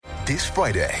This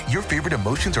Friday, your favorite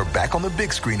emotions are back on the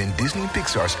big screen in Disney and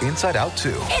Pixar's Inside Out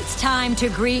 2. It's time to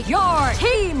greet your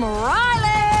Team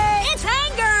Riley. It's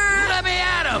anger. Let me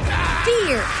at him.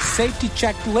 Fear. Safety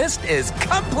checklist is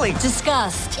complete.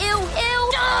 Disgust. Ew.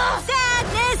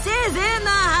 Sadness is in the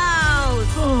house.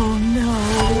 Oh, no.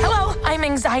 Hello, I'm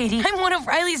anxiety. I'm one of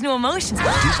Riley's new emotions.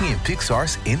 Disney and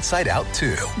Pixar's Inside Out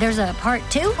 2. There's a part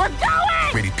 2? We're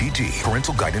going! Rated PG.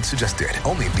 Parental guidance suggested.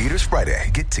 Only in theaters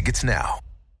Friday. Get tickets now.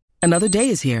 Another day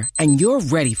is here, and you're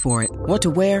ready for it. What to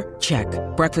wear? Check.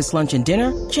 Breakfast, lunch, and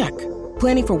dinner? Check.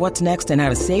 Planning for what's next and how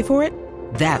to save for it?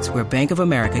 That's where Bank of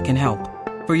America can help.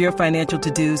 For your financial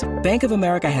to-dos, Bank of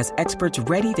America has experts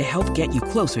ready to help get you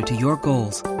closer to your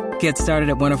goals. Get started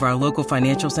at one of our local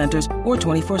financial centers or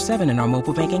 24/7 in our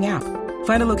mobile banking app.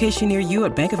 Find a location near you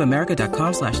at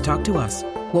bankofamerica.com/talktous.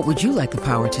 What would you like the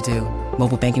power to do?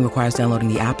 Mobile banking requires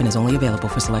downloading the app and is only available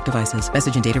for select devices.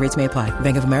 Message and data rates may apply.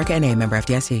 Bank of America N.A., member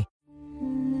FDIC.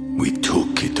 We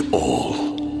took it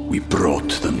all. We brought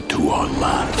them to our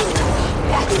land.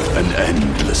 An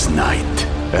endless night,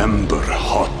 ember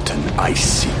hot and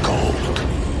icy cold.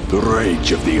 The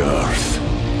rage of the earth.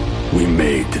 We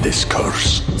made this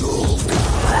curse.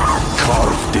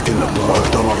 Carved it in the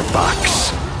blood on our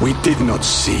backs. We did not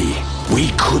see.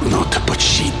 We could not, but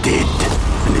she did.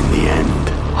 And in the end,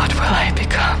 What will I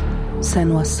become?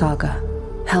 Senua's Saga.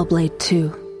 Hellblade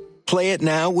 2. Play it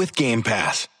now with Game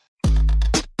Pass.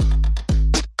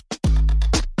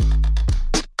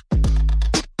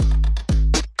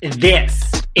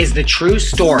 This is the true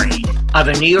story of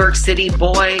a New York City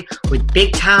boy with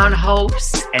big town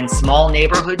hopes and small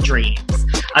neighborhood dreams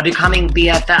of becoming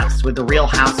BFFs with the Real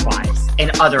Housewives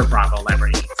and other Bravo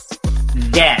celebrities.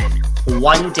 Then,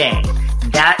 one day,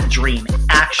 that dream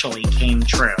actually came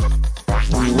true.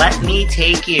 Let me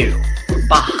take you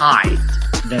behind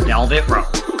the velvet rope.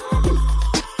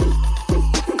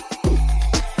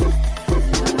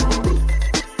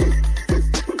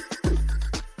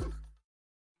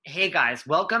 Hey guys,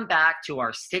 welcome back to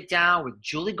our sit down with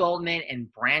Julie Goldman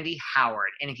and Brandy Howard.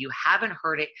 And if you haven't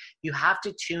heard it, you have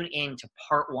to tune in to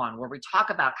part 1, where we talk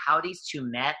about how these two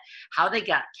met, how they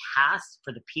got cast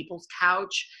for the People's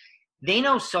Couch. They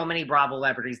know so many Bravo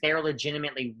celebrities. They are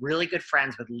legitimately really good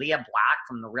friends with Leah Black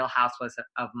from the Real Housewives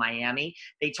of Miami.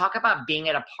 They talk about being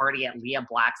at a party at Leah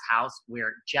Black's house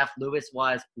where Jeff Lewis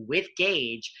was with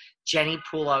Gage, Jenny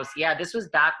Poulos. Yeah, this was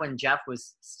back when Jeff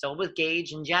was still with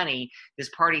Gage and Jenny.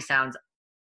 This party sounds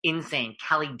insane.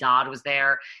 Kelly Dodd was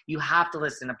there. You have to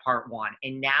listen to part 1.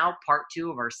 And now part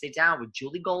 2 of our sit down with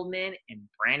Julie Goldman and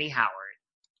Brandy Howard.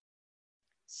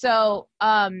 So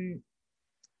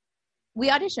we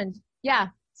auditioned. Yeah.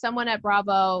 Someone at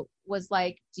Bravo was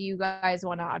like, do you guys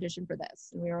want to audition for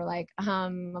this? And we were like,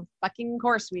 fucking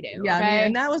course we do. Yeah. Okay? I mean,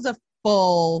 and that was a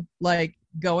full, like,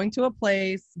 going to a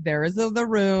place. There is the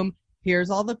room.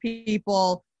 Here's all the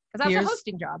people. Because that was a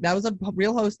hosting job. That was a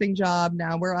real hosting job.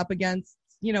 Now we're up against,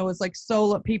 it's like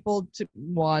solo people to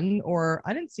one, or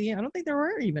I don't think there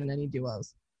were even any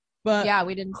duos. But yeah,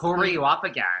 we didn't. Who were you up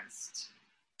against?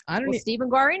 I don't know. Stephen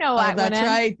Guarino. That's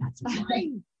right.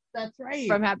 That's right.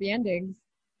 From Happy Endings.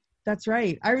 That's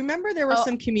right. I remember there were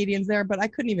some comedians there, but I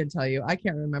couldn't even tell you. I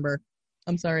can't remember.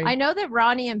 I'm sorry. I know that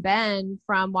Ronnie and Ben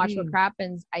from Watch What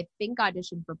Crappens, I think,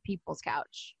 auditioned for People's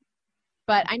Couch.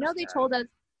 But I know they told us,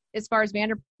 as far as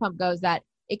Vanderpump goes, that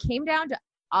it came down to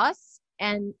us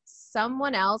and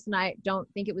someone else, and I don't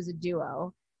think it was a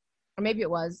duo, or maybe it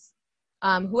was.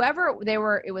 Whoever they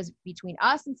were, it was between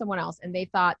us and someone else, and they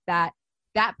thought that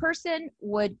that person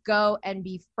would go and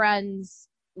be friends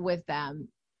with them,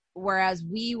 whereas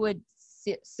we would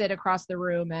sit across the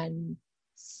room and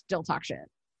still talk shit.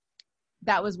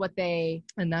 That was what they,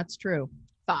 and that's true,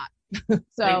 thought.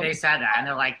 So they said that, and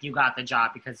they're like, you got the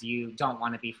job because you don't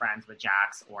want to be friends with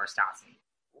Jax or Stassi.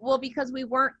 Well, because we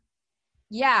really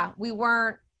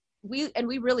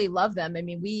love them. I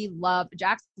mean,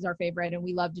 Jax is our favorite, and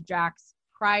we loved Jax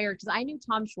prior, because I knew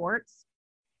Tom Schwartz.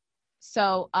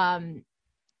 So,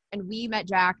 and we met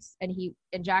Jax, and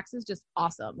Jax is just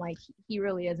awesome. Like, he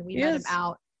really is. And we met him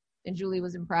out, and Julie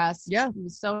was impressed. Yeah. He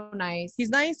was so nice. He's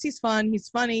nice. He's fun. He's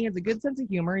funny. He has a good sense of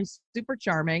humor. He's super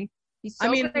charming. He's so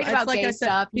great about gay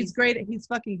stuff. He's great. He's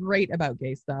fucking great about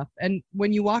gay stuff. And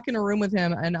when you walk in a room with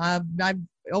him, and I've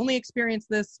only experienced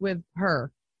this with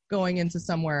her going into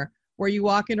somewhere, where you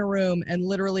walk in a room and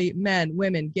literally men,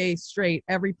 women, gay, straight,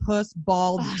 every puss,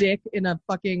 bald, dick in a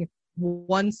fucking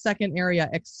 1 second area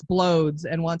explodes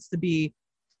and wants to be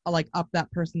like up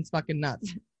that person's fucking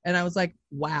nuts. And I was like,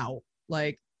 wow.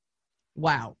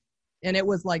 And it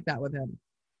was like that with him.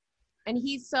 And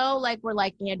he's so like, we're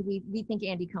like, and we think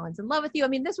Andy Cohen's in love with you. I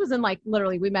mean, this was in like,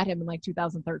 literally, we met him in like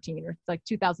 2013 or like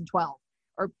 2012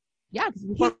 or yeah.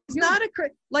 He's not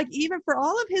like, even for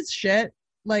all of his shit,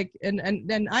 like,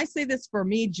 and I say this for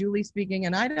me, Julie speaking,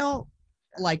 and I don't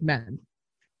like men.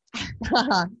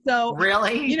 So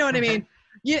really, you know what I mean?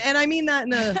 Yeah. And I mean that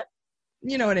in a,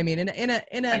 you know what I mean? In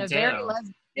a very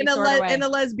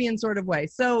lesbian sort of way.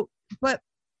 So, but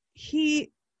he's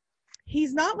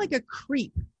not like a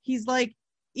creep. He's like,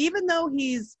 even though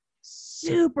he's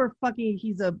super fucking,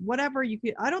 he's a whatever you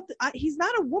could, he's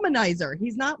not a womanizer.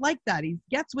 He's not like that. He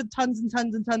gets with tons and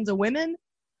tons and tons of women,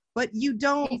 but you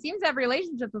don't. He seems to have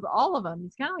relationships with all of them.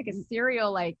 He's kind of like a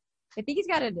serial, like, I think he's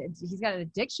got an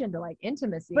addiction to like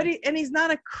intimacy. But he's not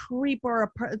a creep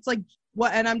or it's like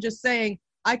what, and I'm just saying,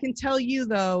 I can tell you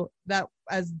though, that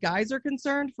as guys are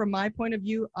concerned, from my point of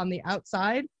view on the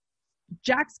outside,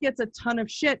 Jax gets a ton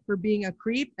of shit for being a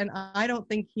creep, and I don't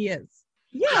think he is.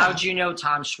 Yeah. How'd you know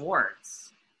Tom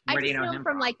Schwartz? Where do you know him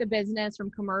from like the business, from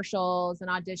commercials and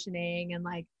auditioning, and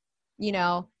like, you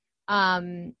know,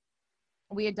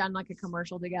 we had done like a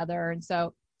commercial together, and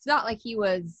so it's not like he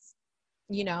was,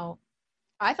 you know,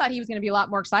 I thought he was going to be a lot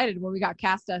more excited when we got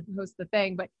cast to host the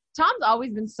thing, but Tom's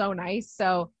always been so nice,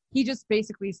 so he just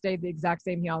basically stayed the exact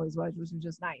same he always was, which was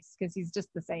just nice because he's just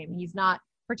the same. He's not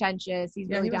pretentious. He's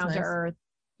really down to earth,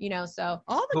 you know, so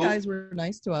all the guys were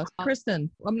nice to us.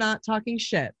 Kristen, I'm not talking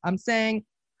shit. I'm saying,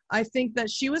 I think that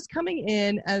she was coming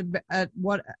in at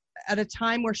a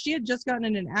time where she had just gotten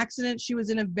in an accident. She was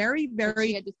in a very,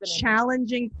 very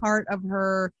challenging part of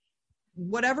her,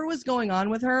 whatever was going on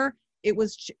with her. It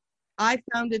was, I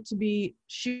found it to be,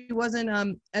 she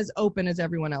wasn't as open as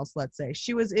everyone else, let's say.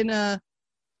 She was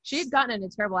she had gotten in a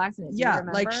terrible accident. Yeah,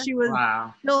 like she was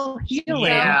still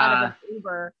healing out of an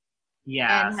Uber.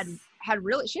 Yeah. And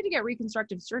she had to get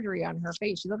reconstructive surgery on her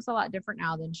face. She looks a lot different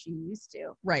now than she used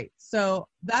to. Right. So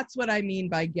that's what I mean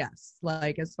by guests.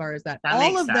 Like, as far as that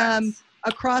all of them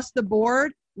across the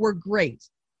board were great.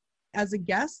 As a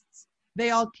guests, they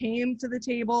all came to the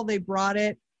table. They brought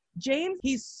it. James,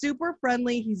 he's super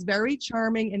friendly. He's very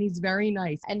charming and he's very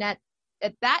nice. And at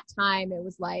that time, it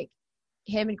was like,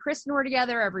 him and Kristen were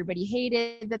together. Everybody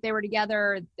hated that they were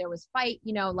together. There was fight,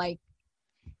 you know, like,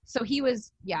 so he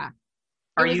was, yeah.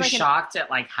 Are you shocked at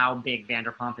like how big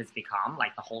Vanderpump has become,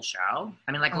 like the whole show?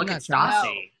 I mean, like, look at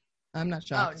Stassi. I'm not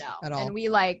shocked at all. And we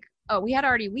like, we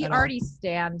already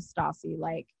stan Stassi.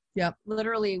 Like, yep.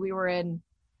 Literally we were in,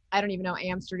 I don't even know,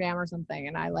 Amsterdam or something.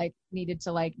 And I like needed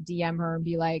to like DM her and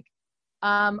be like,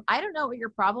 I don't know what your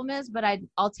problem is, but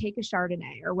I'll take a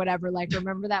Chardonnay or whatever. Like,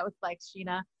 remember that with like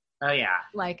Sheena? Oh yeah.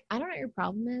 Like, I don't know what your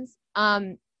problem is.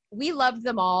 We loved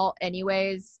them all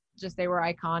anyways. Just, they were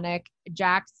iconic.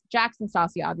 Jax and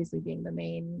Stassi obviously being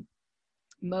the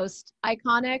most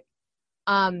iconic.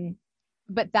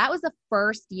 But that was the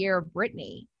first year of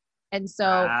Brittany. And so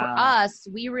for us,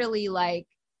 we really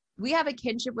we have a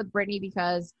kinship with Brittany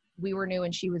because we were new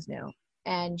and she was new.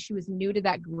 And she was new to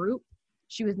that group.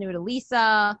 She was new to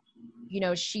Lisa. You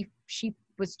know, she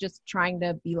was just trying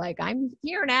to be like, I'm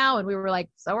here now. And we were like,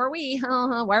 so are we.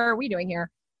 What are we doing here?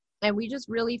 And we just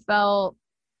really felt,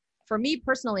 for me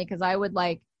personally, because I would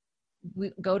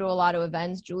we go to a lot of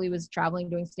events. Julie was traveling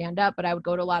doing stand-up, but I would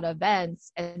go to a lot of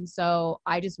events. And so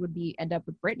I just would end up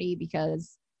with Brittany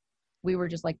because we were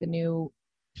just like the new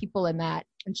people in that.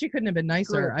 And she couldn't have been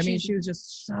nicer. Group. I mean, she was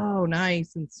just so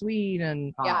nice and sweet.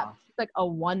 And yeah, she's like a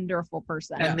wonderful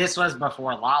person. And this was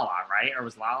before Lala, right? Or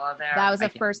was Lala there? That was the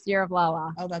first year of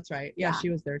Lala. Oh, that's right. Yeah, she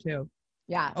was there too.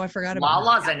 Yeah. Oh, I forgot about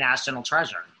Lala's a national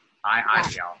treasure. I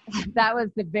feel. That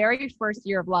was the very first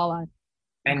year of Lala.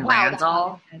 And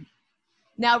Randall.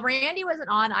 Now Randy wasn't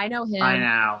on. I know him. I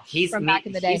know. He's from back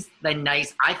in the day.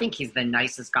 He's I think he's the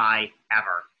nicest guy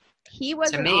ever. He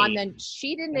wasn't on then.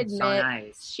 She didn't admit. So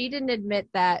nice. She didn't admit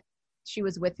that she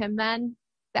was with him then.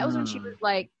 That was when she was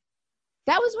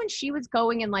that was when she was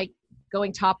going and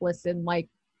going topless in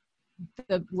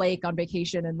the lake on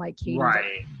vacation and Katie,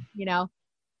 right? You know.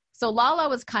 So Lala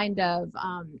was kind of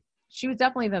she was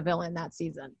definitely the villain that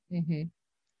season. Mm-hmm.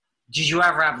 Did you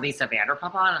ever have Lisa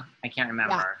Vanderpump on? I can't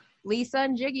remember. Yeah. Lisa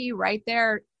and Jiggy right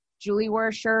there. Julie wore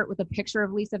a shirt with a picture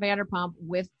of Lisa Vanderpump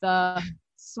with the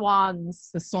swans.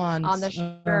 The swans. On the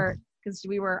shirt. Because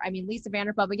Lisa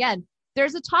Vanderpump, again,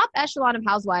 there's a top echelon of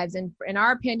housewives. And in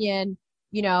our opinion,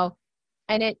 you know,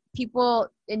 and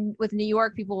with New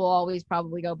York, people will always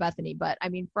probably go Bethany. But I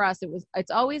mean, for us,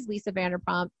 it's always Lisa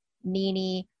Vanderpump,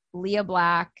 Nene, Leah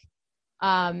Black,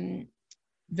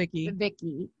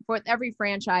 Vicky. For every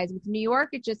franchise. With New York,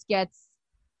 it just gets,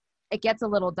 it gets a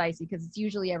little dicey because it's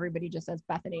usually everybody just says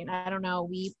Bethany, and I don't know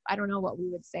what we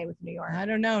would say with New York. I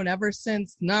don't know. Never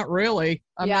since, not really.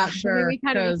 I'm yeah, not sure. I mean, we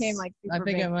kind of became like I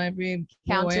think it might be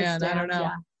Countess. I don't know.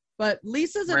 Yeah. But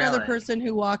Lisa's another person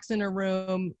who walks in a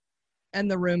room and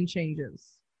the room changes.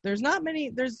 There's not many.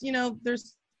 There's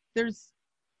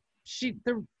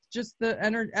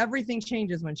everything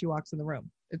changes when she walks in the room.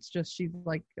 It's just she's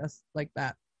like us, like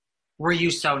that. Were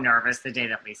you so nervous the day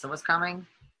that Lisa was coming?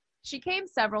 She came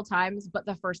several times, but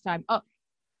the first time,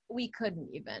 we couldn't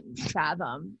even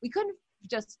fathom. We couldn't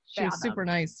just fathom. She was super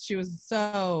nice. She was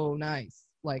so nice.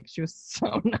 Like, she was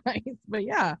so nice. But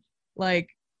yeah, like,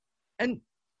 and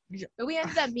we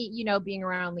ended up being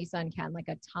around Lisa and Ken like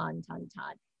a ton.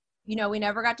 We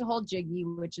never got to hold Jiggy,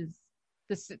 which is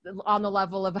on the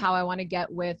level of how I want to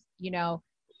get with,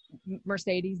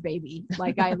 Mercedes baby.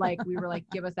 Like we were like,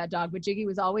 give us that dog. But Jiggy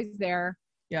was always there.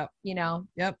 Yep.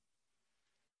 Yep.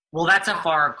 Well, that's a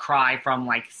far cry from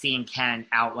like seeing Ken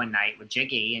out one night with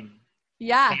Jiggy and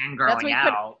fangirling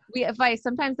out.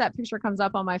 Sometimes that picture comes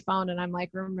up on my phone and I'm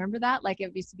like, remember that? Like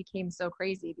it became so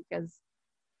crazy because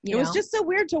it was just so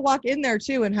weird to walk in there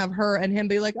too and have her and him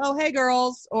be like, oh, hey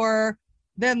girls, or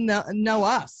them know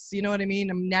us. You know what I mean?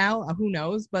 Now, who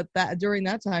knows? But that during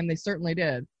that time, they certainly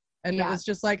did. And it was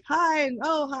just like, hi, and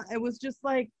hi. It was just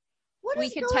like, what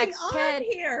is going on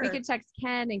here? We could text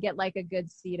Ken and get like a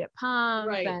good seat at Palm.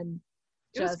 Right. And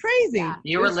it was crazy. Yeah.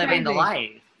 You were living the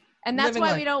life. And that's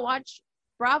why we don't watch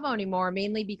Bravo anymore,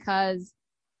 mainly because,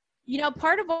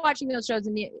 part of watching those shows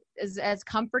is as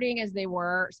comforting as they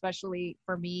were, especially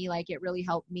for me, like it really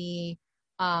helped me.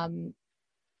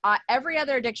 Every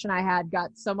other addiction I had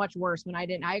got so much worse when I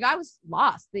was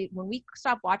lost. When we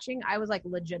stopped watching, I was like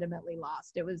legitimately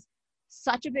lost. It was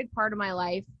such a big part of my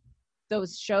life.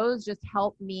 Those shows just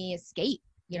helped me escape,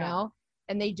 you know,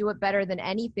 and they do it better than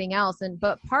anything else.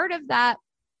 But part of that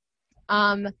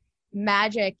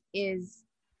magic is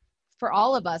for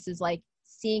all of us is like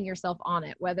seeing yourself on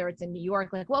it, whether it's in New York,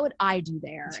 like what would I do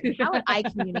there? And how would I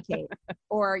communicate?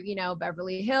 Or,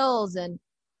 Beverly Hills, and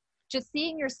just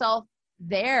seeing yourself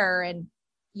there, and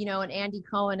and Andy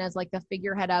Cohen as like the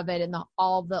figurehead of it, and the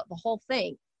whole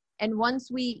thing. And once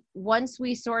we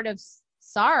sort of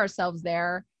saw ourselves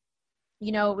there,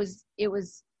 it's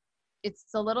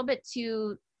a little bit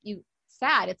too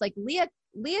sad. It's like Leah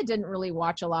didn't really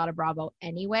watch a lot of Bravo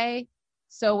anyway.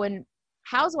 So when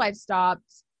Housewives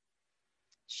stopped,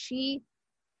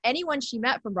 anyone she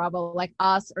met from Bravo, like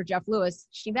us or Jeff Lewis,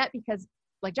 she met because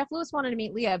like Jeff Lewis wanted to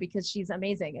meet Leah because she's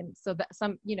amazing. And so that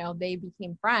they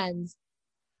became friends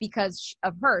because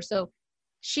of her. So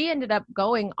she ended up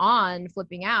going on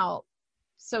Flipping Out.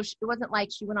 So it wasn't like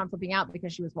she went on Flipping Out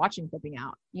because she was watching Flipping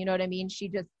Out. You know what I mean?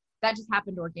 That just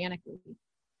happened organically.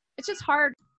 It's just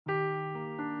hard.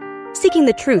 Seeking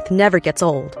the truth never gets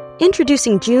old.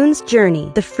 Introducing June's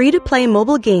Journey, the free-to-play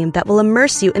mobile game that will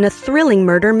immerse you in a thrilling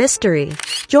murder mystery.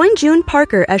 Join June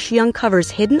Parker as she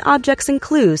uncovers hidden objects and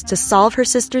clues to solve her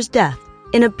sister's death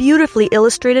in a beautifully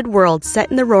illustrated world set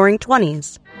in the Roaring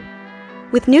 20s.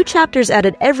 With new chapters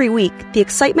added every week, the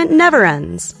excitement never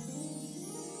ends.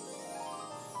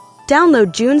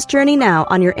 Download June's Journey now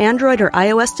on your Android or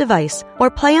iOS device, or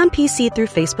play on PC through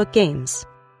Facebook Games.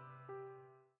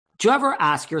 Do you ever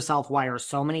ask yourself why are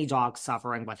so many dogs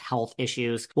suffering with health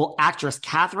issues? Well, actress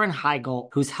Katherine Heigl,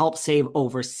 who's helped save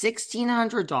over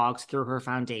 1,600 dogs through her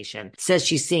foundation, says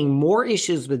she's seeing more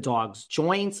issues with dogs'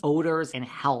 joints, odors, and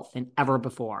health than ever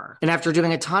before. And after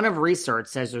doing a ton of research,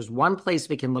 says there's one place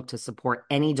we can look to support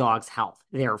any dog's health: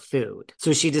 their food.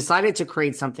 So she decided to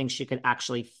create something she could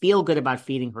actually feel good about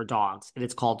feeding her dogs, and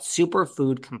it's called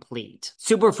Superfood Complete.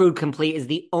 Superfood Complete is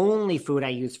the only food I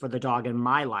use for the dog in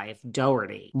my life,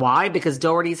 Doherty. Why? Because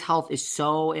Doherty's health is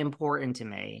so important to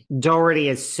me. Doherty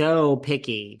is so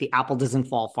picky. The apple doesn't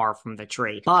fall far from the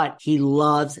tree, but he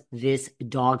loves this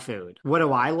dog food. What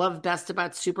do I love best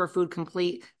about Superfood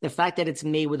Complete? The fact that it's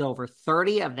made with over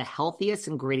 30 of the healthiest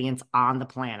ingredients on the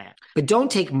planet. But don't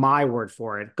take my word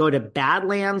for it. Go to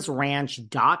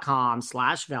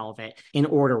badlandsranch.com/velvet and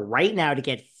order right now to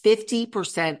get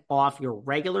 50% off your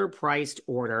regular priced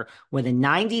order with a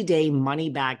 90-day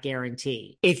money-back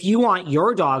guarantee. If you want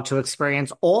your dog to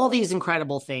experience all these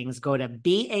incredible things, go to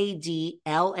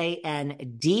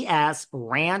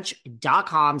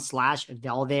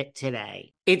badlandsranch.com/velvet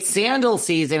today. It's sandal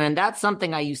season, and that's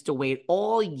something I used to wait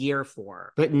all year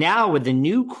for. But now with the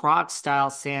new Crocs style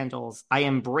sandals, I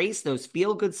embrace those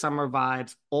feel-good summer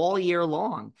vibes all year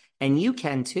long. And you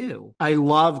can too. I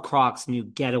love Crocs' new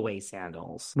Getaway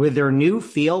sandals. With their new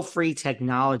feel-free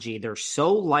technology, they're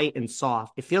so light and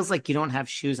soft, it feels like you don't have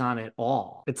shoes on at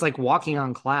all. It's like walking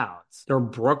on clouds. They're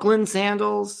Brooklyn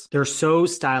sandals. They're so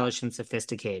stylish and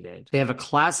sophisticated. They have a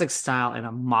classic style and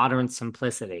a modern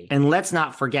simplicity. And let's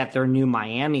not forget their new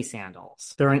Miami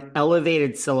sandals. They're an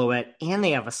elevated silhouette and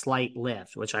they have a slight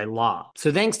lift, which I love.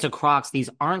 So thanks to Crocs,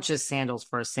 these aren't just sandals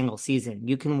for a single season.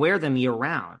 You can wear them year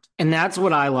round. And that's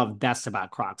what I love best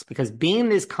about Crocs, because being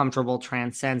this comfortable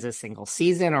transcends a single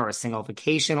season or a single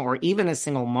vacation or even a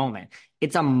single moment.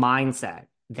 It's a mindset.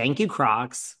 Thank you,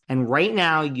 Crocs. And right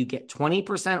now you get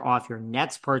 20% off your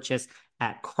next purchase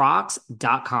at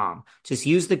crocs.com. Just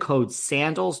use the code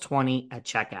SANDALS20 at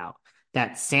checkout.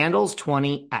 That's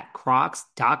SANDALS20 at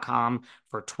crocs.com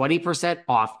for 20%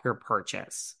 off your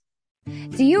purchase.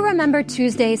 Do you remember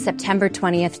Tuesday, September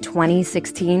 20th,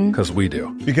 2016? Because we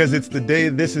do. Because it's the day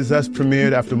This Is Us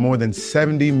premiered after more than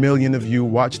 70 million of you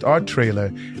watched our trailer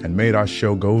and made our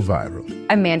show go viral.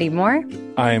 I'm Mandy Moore.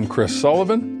 I am Chris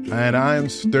Sullivan. And I am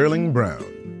Sterling Brown.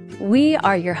 We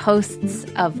are your hosts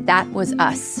of That Was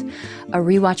Us, a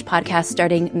rewatch podcast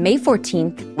starting May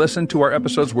 14th. Listen to our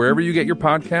episodes wherever you get your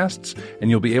podcasts,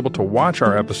 and you'll be able to watch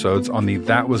our episodes on the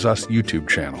That Was Us YouTube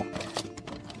channel.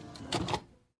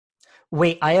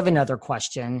 Wait, I have another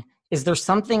question. Is there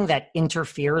something that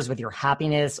interferes with your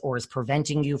happiness or is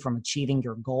preventing you from achieving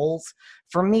your goals?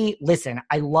 For me, listen,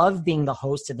 I love being the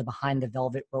host of the Behind the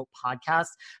Velvet Rope podcast,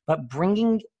 but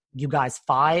bringing you guys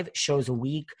 5 shows a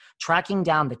week, tracking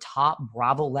down the top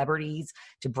Bravo celebrities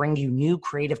to bring you new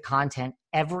creative content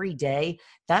every day,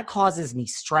 that causes me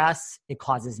stress. It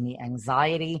causes me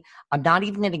anxiety. I'm not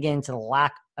even going to get into the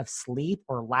lack of sleep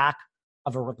or lack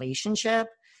of a relationship.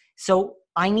 So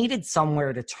I needed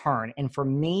somewhere to turn. And for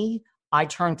me, I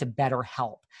turned to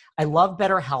BetterHelp. I love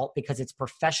BetterHelp because it's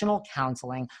professional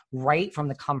counseling right from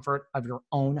the comfort of your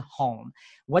own home.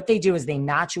 What they do is they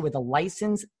match you with a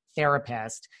licensed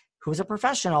therapist who's a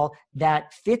professional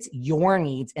that fits your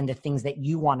needs and the things that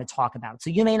you want to talk about. So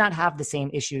you may not have the same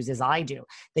issues as I do.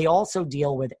 They also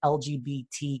deal with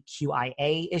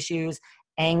LGBTQIA issues,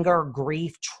 anger,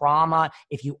 grief, trauma.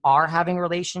 If you are having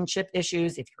relationship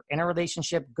issues, if you're in a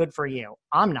relationship, good for you.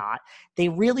 I'm not. They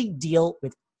really deal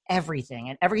with everything,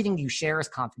 and everything you share is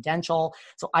confidential.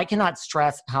 So I cannot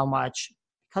stress how much,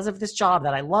 because of this job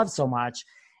that I love so much,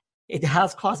 it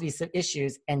has caused me some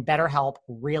issues, and BetterHelp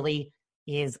really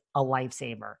is a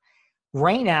lifesaver.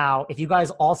 Right now, if you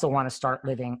guys also want to start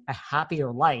living a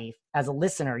happier life, as a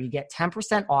listener, you get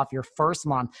 10% off your first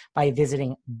month by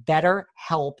visiting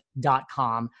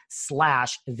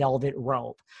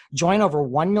betterhelp.com/velvetrope. Join over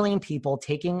 1 million people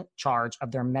taking charge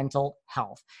of their mental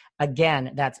health.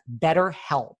 Again, that's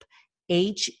BetterHelp,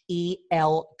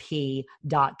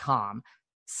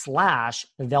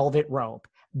 HELP.com/velvetrope.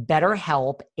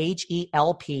 BetterHelp,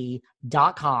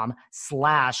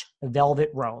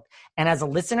 HELP.com/velvetrope. And as a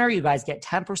listener, you guys get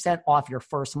 10% off your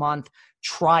first month.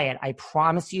 Try it. I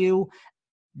promise you,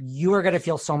 you are going to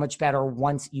feel so much better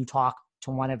once you talk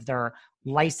to one of their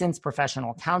licensed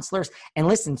professional counselors. And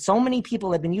listen, so many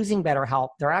people have been using BetterHelp.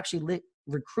 They're actually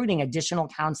recruiting additional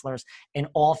counselors in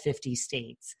all 50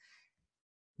 states.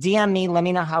 DM me, let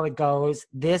me know how it goes.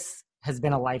 This has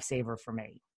been a lifesaver for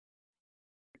me.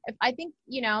 I think,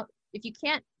 if you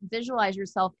can't visualize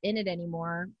yourself in it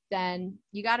anymore, then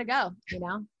you got to go,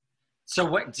 So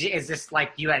what is this,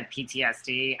 like you had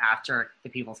PTSD after the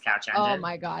People's Couch ended?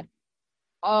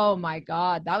 Oh my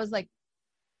God. That was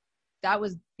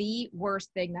the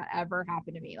worst thing that ever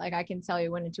happened to me. Like, I can tell you,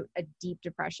 went into a deep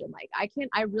depression. Like,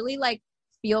 I really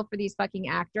feel for these fucking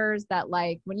actors that,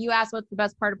 like, when you asked what's the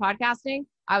best part of podcasting,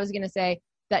 I was going to say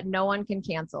that no one can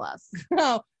cancel us.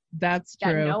 Oh, that's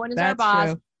true. That no one is our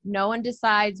boss. True. No one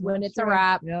decides when it's a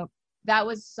wrap. Yep. That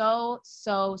was so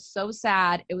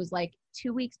sad. It was like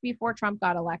 2 weeks before Trump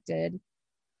got elected.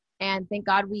 And thank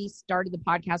God we started the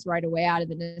podcast right away out of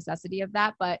the necessity of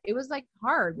that. But it was like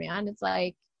hard, man. It's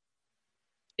like,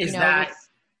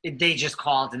 they just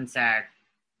called and said,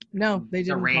 no, they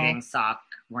didn't. The ratings suck.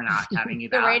 We're not having you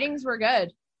back. The ratings were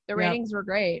good. The ratings were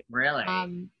great. Really?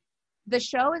 The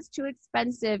show is too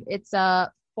expensive. It's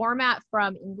a format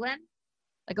from England.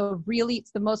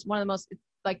 It's the most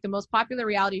popular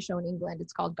reality show in England.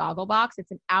 It's called Gogglebox.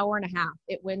 It's an hour and a half.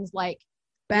 It wins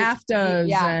BAFTAs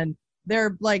and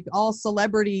they're like all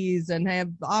celebrities and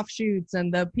have offshoots,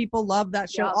 and the people love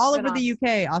that show all over the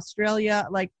UK, Australia.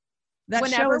 Like, that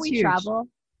show is huge.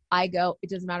 I go, it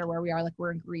doesn't matter where we are. Like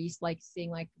we're in Greece, like seeing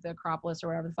like the Acropolis or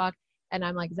whatever the fuck. And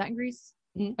I'm like, is that in Greece?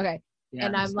 Mm-hmm. Okay. Yeah,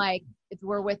 and I'm like,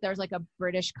 there's like a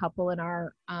British couple in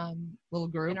our little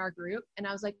group. And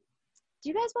I was like, do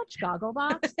you guys watch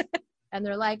Gogglebox? And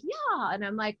they're like, yeah. And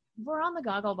I'm like, we're on the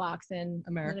Gogglebox in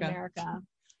America.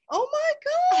 Oh my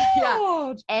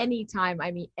God. Yeah. Anytime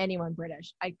I meet anyone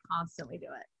British, I constantly do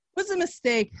it. Was a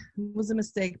mistake. It was a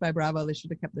mistake by Bravo. They should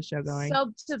have kept the show going.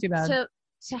 So too bad.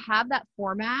 To have that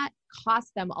format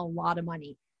cost them a lot of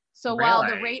money. So Really? while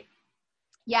the rate,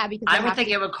 yeah, because I would think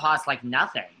it would cost like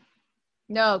nothing.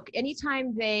 No,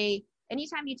 anytime you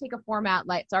take a format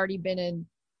like it's already been in,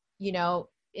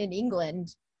 in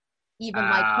England, even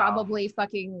like probably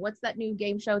fucking, what's that new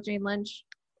game show, Jane Lynch?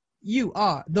 You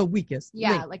are the weakest.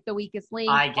 Yeah, link. like the weakest link.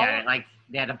 I get it. Like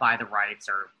they had to buy the rights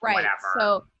or whatever.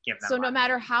 So, give them so money. no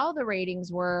matter how the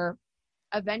ratings were,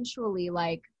 eventually,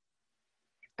 like,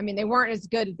 I mean, they weren't as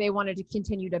good if they wanted to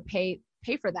continue to pay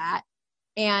for that.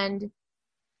 And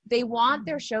they want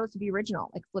their shows to be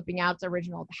original, like Flipping Out's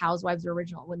original, The Housewives are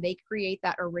original. When they create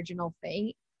that original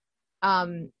thing,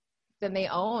 then they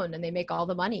own and they make all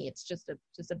the money. It's just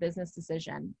a business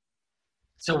decision.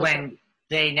 So when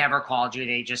they never called you,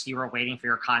 you were waiting for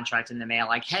your contract in the mail,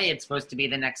 like, hey, it's supposed to be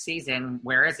the next season.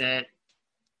 Where is it?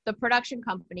 The production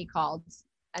company called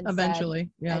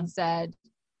and said,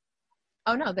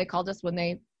 oh no, they called us when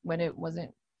it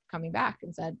wasn't coming back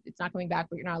and said, it's not coming back,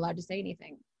 but you're not allowed to say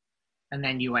anything. And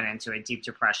then you went into a deep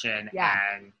depression. Yeah.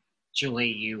 And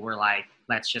Julie, you were like,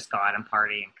 let's just go out and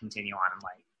party and continue on in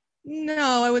life.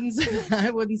 No, I wouldn't say that. I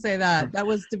wouldn't say that. That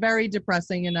was very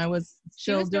depressing, and I was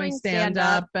still doing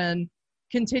stand-up and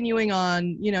continuing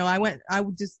on.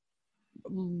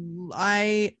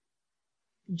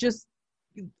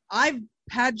 I've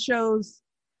had shows,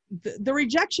 the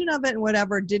rejection of it and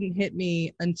whatever didn't hit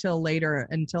me until later,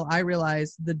 until I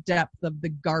realized the depth of the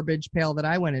garbage pail that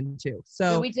I went into.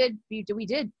 So we did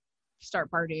start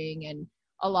partying and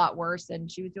a lot worse,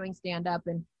 and she was doing stand-up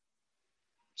and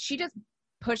she just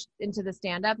pushed into the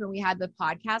stand-up, and we had the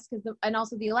podcast and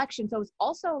also the election. So it was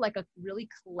also like a really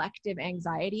collective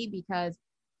anxiety because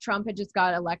Trump had just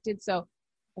got elected. So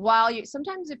while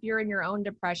sometimes if you're in your own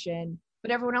depression,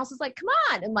 but everyone else is like, come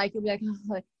on. And like, you'll be like,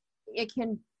 oh, it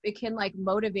can like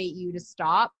motivate you to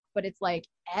stop. But it's like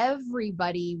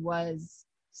everybody was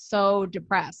so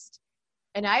depressed.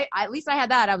 And at least I had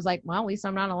that. I was like, well, at least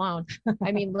I'm not alone.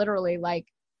 I mean, literally like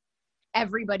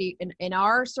everybody in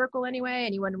our circle anyway,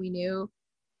 anyone we knew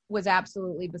was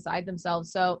absolutely beside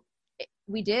themselves. So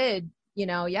we did,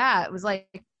 it was like,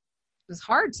 it was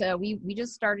hard to, we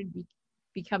just started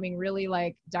becoming really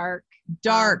like dark.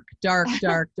 I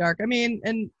mean,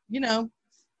 and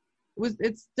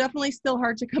it's definitely still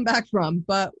hard to come back from,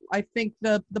 but I think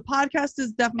the podcast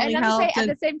has definitely helped. At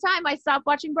the same time, I stopped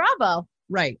watching Bravo.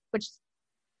 Right.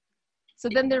 So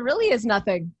then there really is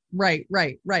nothing. Right.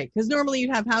 Because normally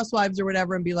you'd have Housewives or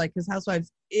whatever and be like, because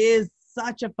Housewives is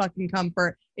such a fucking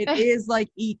comfort. It is like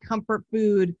eat comfort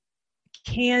food,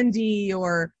 candy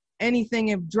or anything.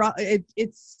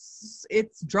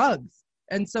 It's drugs.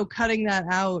 And so cutting that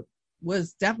out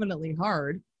was definitely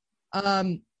hard.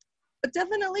 But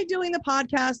definitely doing the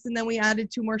podcast, and then we added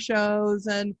 2 more shows,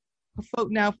 and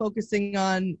now focusing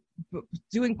on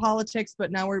doing politics,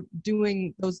 but now we're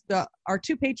doing our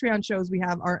 2 Patreon shows we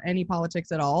have aren't any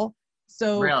politics at all.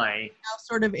 So really now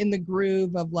sort of in the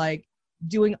groove of like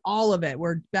doing all of it.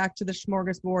 We're back to the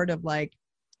smorgasbord of like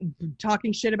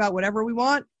talking shit about whatever we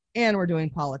want, and we're doing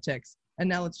politics. And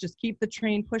now let's just keep the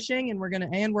train pushing, and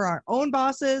we're our own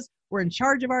bosses. We're in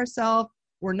charge of ourselves.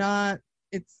 We're not,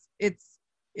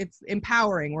 it's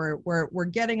empowering. We're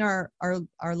getting our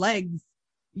legs,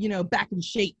 back in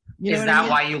shape. Is that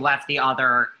why you left the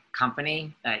other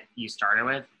company that you started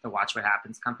with, the Watch What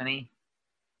Happens company?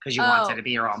 Because you wanted to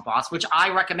be your own boss, which I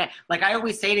recommend. Like I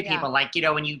always say to people, like,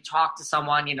 when you talk to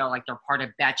someone, like they're part of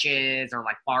Betches or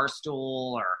like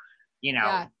Barstool or,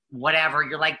 whatever,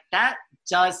 you're like, that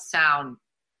does sound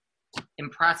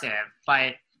impressive,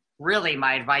 but really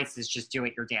my advice is just do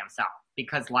it your damn self,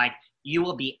 because like you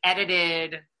will be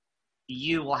edited,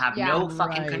 you will have no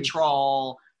fucking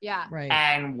control. Yeah. Right.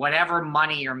 And whatever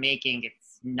money you're making,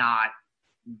 it's not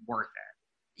worth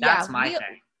it. That's my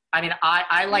thing. I mean,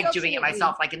 I like doing it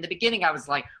myself. Like in the beginning, I was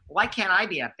like, why can't I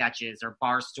be at Betches or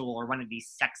Barstool or one of these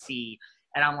sexy?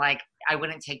 And I'm like, I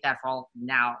wouldn't take that for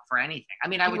anything. I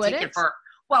mean, I would take it for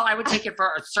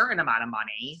a certain amount of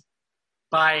money,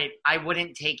 but I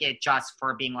wouldn't take it just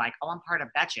for being like, oh, I'm part of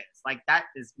Betches. Like that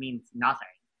means nothing.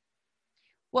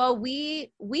 Well,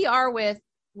 we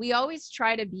always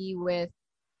try to be with,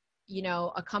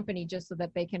 a company just so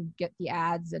that they can get the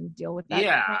ads and deal with that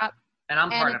crap. And I'm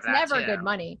part of that, it's never too. good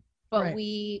money. But Right.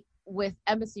 we, with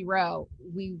Embassy Row,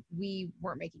 we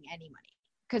weren't making any money.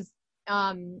 Because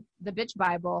the Bitch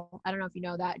Bible, I don't know if you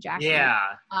know that, Jackie.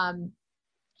 Yeah.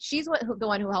 She's the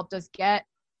one who helped us get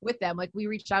with them. Like, we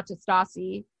reached out to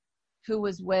Stassi, who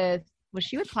was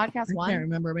she with Podcast One? I can't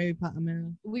remember. Maybe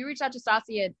We reached out to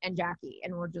Stassi and Jackie,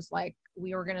 and we're just like,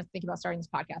 we were going to think about starting this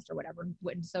podcast or whatever.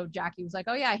 And so Jackie was like,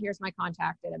 oh yeah, here's my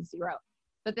contact at Embassy Row.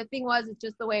 But the thing was, it's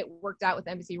just the way it worked out with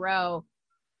Embassy Row.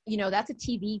 You know, that's a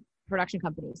TV production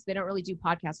company. So they don't really do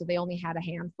podcasts. So they only had a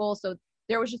handful. So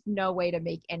there was just no way to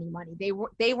make any money.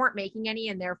 They weren't making any,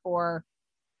 and therefore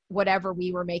whatever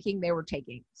we were making, they were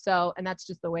taking. So, and that's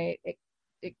just the way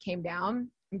it came down.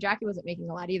 And Jackie wasn't making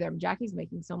a lot either. I mean, Jackie's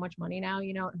making so much money now,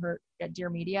 you know, at Dear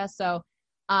Media. So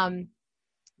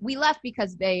we left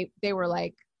because they were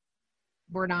like,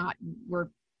 we're not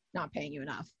paying you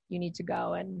enough. You need to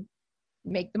go and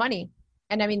make the money.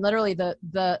 And I mean, literally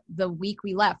the week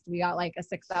we left, we got like a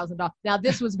 $6,000. Now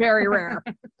this was very rare,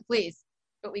 please.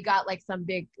 But we got like some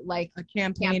big, like a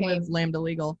campaign with Lambda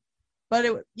Legal. But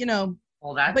it, you know,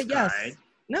 well, that's but yes, good.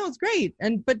 No, it's great.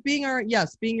 But being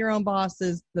your own boss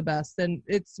is the best. And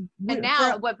it's, and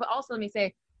now, but also let me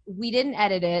say, we didn't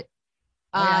edit it.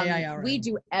 Right. We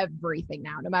do everything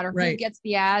now, no matter who Right. gets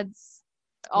the ads,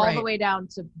 all Right. the way down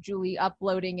to Julie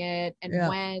uploading it and Yeah.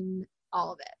 when,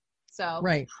 all of it. So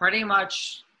right. Pretty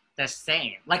much the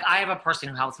same. Like, I have a person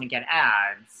who helps me get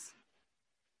ads.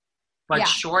 But Yeah.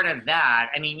 short of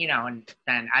that, I mean, you know, and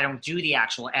then I don't do the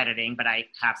actual editing, but I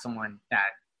have someone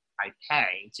that I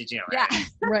pay to do it. Yeah.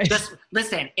 Right. Just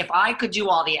listen, if I could do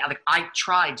all the, like, I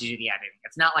tried to do the editing.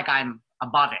 It's not like I'm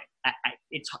above it.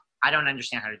 I don't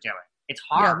understand how to do it. It's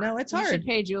hard. Yeah, no, it's you hard. should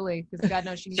pay Julie because God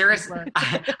knows she needs to Seriously, learn.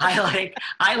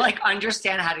 I like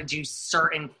understand how to do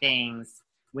certain things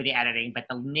with the editing, but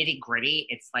the nitty gritty,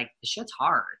 it's like the shit's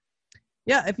hard.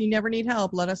 Yeah, if you never need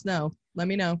help, let us know. Let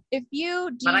me know. If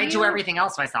you do, But I do everything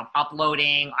else myself.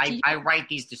 Uploading, I write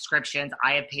these descriptions.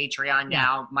 I have Patreon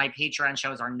now. My Patreon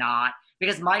shows are not,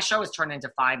 because my show is turned into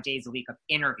 5 days a week of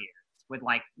interviews with,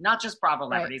 like, not just Bravo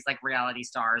celebrities, like reality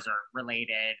stars or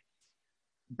related.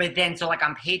 But then, so like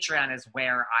on Patreon is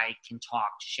where I can talk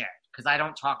shit, because I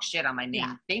don't talk shit on my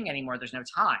main thing anymore. There's no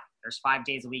time. There's 5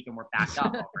 days a week and we're backed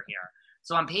up over here.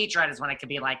 So on Patreon is when I could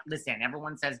be like, listen,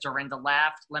 everyone says Dorinda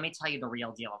left. Let me tell you the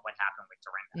real deal of what happened with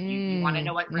Dorinda. You want to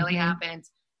know what really happened?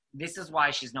 This is why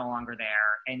she's no longer there,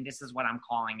 and this is what I'm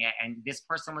calling it, and this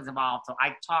person was involved. So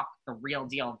I talk the real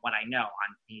deal of what I know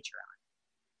on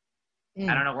Patreon.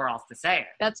 I don't know where else to say it.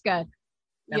 That's good.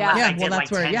 Unless Yeah. I did like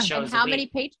 10 shows And how a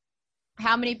week.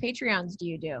 many Patreons do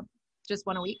you do? Just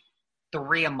one a week?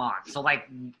 3 a month. So like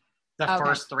the Okay.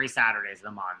 first 3 Saturdays of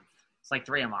the month. It's like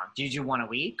 3 a month. Do you do 1 a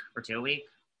week or 2 a week?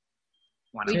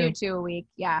 We do 2 a week.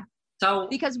 Yeah. So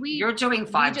because you're doing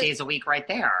 5 days a week right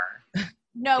there.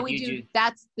 No, If we you do.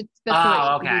 That's the 3.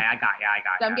 Oh, okay. We do I got you.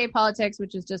 Some Gay Politics,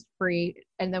 which is just free,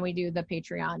 and then we do the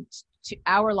Patreon 2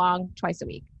 hour long twice a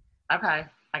week. Okay.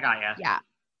 I got you. Yeah.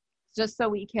 Just so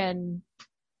we can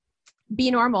be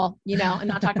normal, you know, and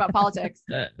not talk about politics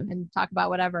and talk about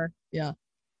whatever. Yeah.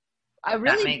 I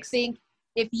really think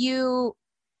if you,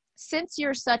 since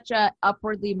you're such a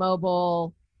upwardly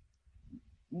mobile,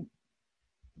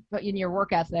 but in your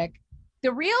work ethic,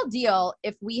 the real deal,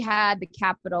 if we had the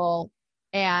capital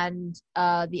and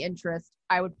the interest,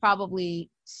 I would probably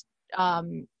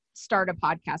start a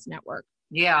podcast network.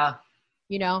 Yeah.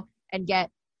 You know, and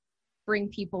bring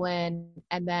people in,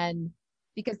 and then,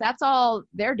 because that's all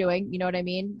they're doing, you know what I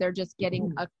mean? They're just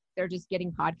getting they're just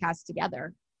getting podcasts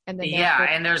together. And then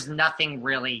and there's nothing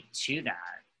really to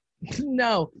that.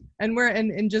 No. And we're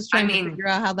and just trying to figure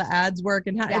out how the ads work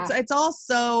and how it's all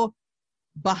so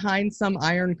behind some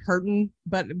iron curtain,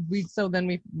 but then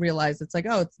we realize it's like,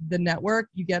 oh, it's the network.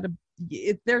 You get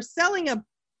they're selling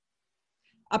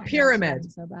a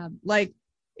pyramid. So bad. Like,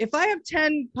 if I have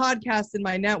 10 podcasts in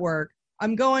my network,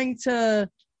 I'm going to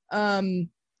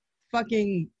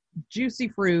fucking Juicy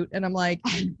Fruit, and I'm like,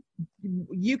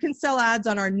 you can sell ads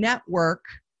on our network,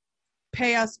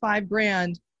 pay us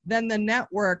 $5,000, then the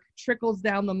network trickles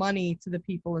down the money to the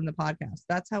people in the podcast.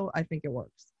 That's how I think it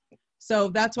works. So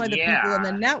that's why the people in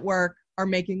the network are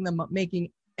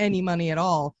making any money at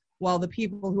all, while the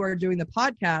people who are doing the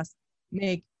podcast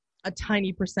make a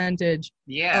tiny percentage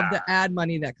of the ad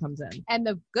money that comes in. And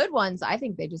the good ones, I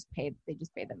think they just pay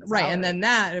them. Right. And then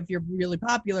that, if you're really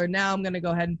popular, now I'm going to go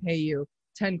ahead and pay you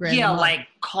 $10,000. Yeah, like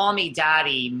Call Me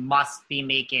Daddy must be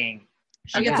making.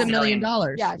 She gets $1 million,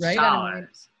 right? She got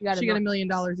 $1 million a $1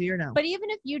 million a year now. But even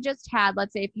if you just had,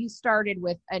 let's say, if you started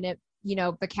with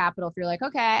the capital, if you're like,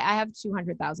 okay, I have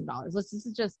 $200,000. This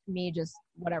is just me, just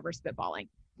whatever, spitballing.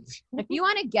 If you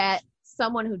want to get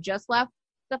someone who just left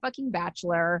the fucking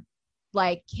Bachelor,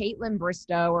 like Caitlin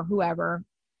Bristow or whoever,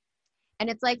 and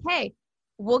it's like, hey,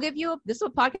 we'll give you, this is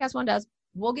what Podcast One does.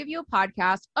 We'll give you a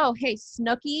podcast. Oh, hey,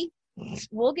 Snooki,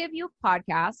 we'll give you a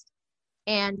podcast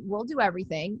and we'll do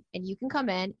everything. And you can come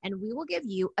in and we will give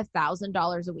you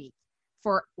 $1,000 a week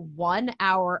for 1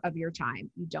 hour of your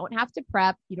time. You don't have to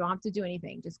prep. You don't have to do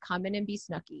anything. Just come in and be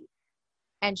Snooki.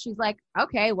 And she's like,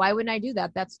 okay, why wouldn't I do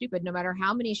that? That's stupid. No matter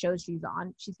how many shows she's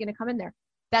on, she's going to come in there.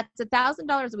 That's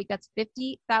 $1,000 a week. That's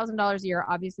 $50,000 a year,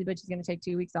 obviously, but she's going to take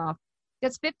 2 weeks off.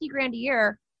 That's $50,000 a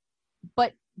year.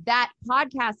 But that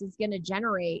podcast is going to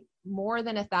generate more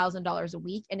than $1,000 a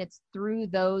week. And it's through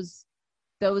those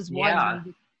ones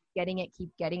getting it, keep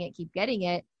getting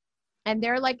it. And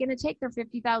they're like going to take their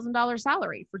 $50,000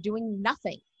 salary for doing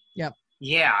nothing. Yep.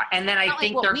 Yeah. And then I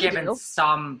think they're given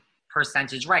some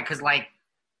percentage, right? Because like,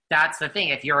 that's the thing.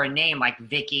 If you're a name like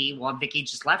Vicky, well, Vicky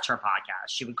just left her podcast.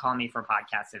 She would call me for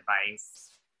podcast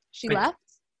advice. She left?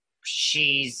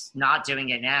 She's not doing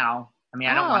it now. I mean,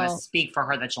 I don't want to speak for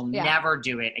her that she'll never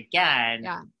do it again.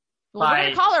 Yeah. Well, we're going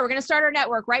to call her. We're going to start our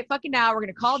network right fucking now. We're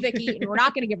going to call Vicky and we're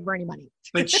not going to give her any money.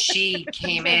 But she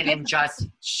came in and just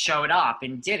showed up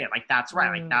and did it. Like, that's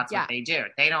right. Like, that's what they do.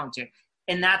 They don't do.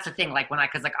 And that's the thing. Like,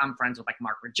 because I'm friends with like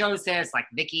Margaret Joseph, like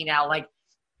Vicky now, like,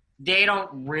 they don't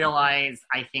realize,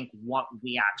 I think, what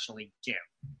we actually do.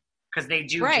 Because they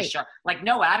do just show, like,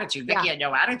 No Attitude. Vicky had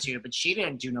No Attitude, but she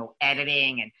didn't do no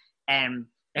editing. And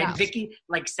Vicky,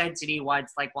 like, said to me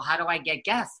once, like, well, how do I get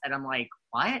guests? And I'm like,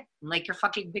 what? I'm like, you're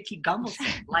fucking Vicky Gunvalson.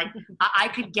 Like, I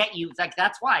could get you. It's like,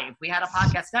 that's why. If we had a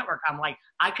podcast network, I'm like,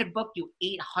 I could book you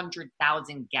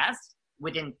 800,000 guests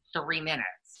within 3 minutes.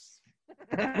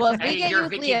 Well, if we get you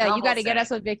with Leah, you got to get us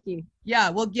with Vicky. Yeah,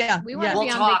 well, yeah. We'll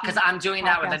talk, because I'm doing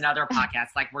that with another podcast.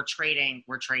 Like, we're trading.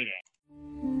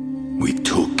 We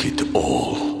took it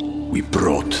all. We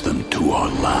brought them to our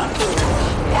land.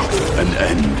 An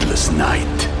endless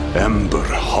night, ember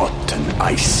hot and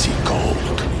icy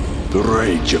cold. The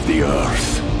rage of the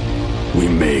earth. We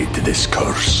made this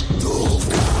curse.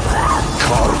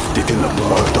 Carved it in the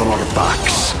blood on our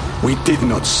backs. We did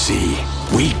not see.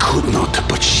 We could not,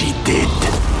 but she did.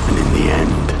 And in the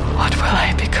end, what will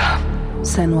I become?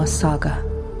 Senua's Saga.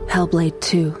 Hellblade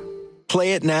 2.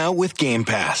 Play it now with Game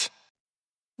Pass.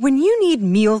 When you need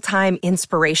mealtime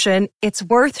inspiration, it's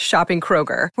worth shopping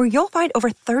Kroger, where you'll find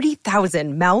over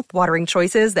 30,000 mouth-watering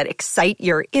choices that excite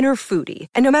your inner foodie.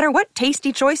 And no matter what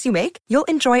tasty choice you make, you'll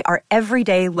enjoy our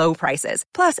everyday low prices,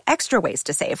 plus extra ways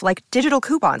to save, like digital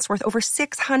coupons worth over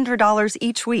 $600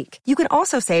 each week. You can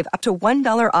also save up to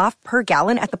 $1 off per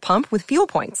gallon at the pump with fuel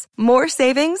points. More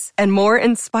savings and more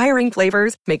inspiring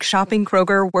flavors make shopping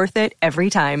Kroger worth it every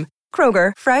time.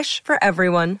 Kroger, fresh for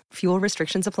everyone. Fuel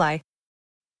restrictions apply.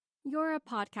 You're a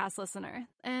podcast listener,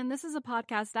 and this is a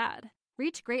podcast ad.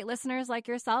 Reach great listeners like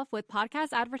yourself with podcast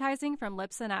advertising from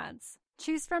Libsyn Ads.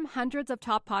 Choose from hundreds of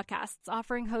top podcasts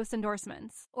offering host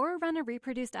endorsements, or run a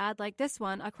reproduced ad like this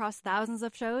one across thousands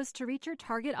of shows to reach your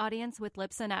target audience with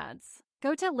Libsyn Ads.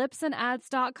 Go to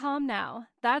libsynads.com now.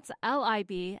 That's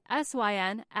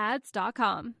LIBSYN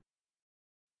ads.com.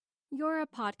 You're a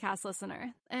podcast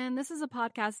listener, and this is a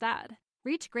podcast ad.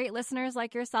 Reach great listeners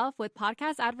like yourself with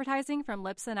podcast advertising from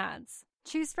Libsyn Ads.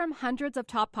 Choose from hundreds of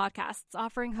top podcasts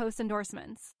offering host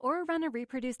endorsements, or run a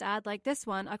reproduced ad like this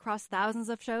one across thousands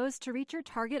of shows to reach your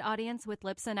target audience with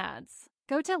Libsyn Ads.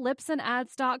 Go to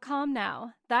libsynads.com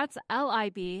now. That's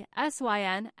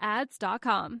LIBSYN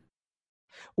ads.com.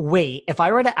 Wait, if I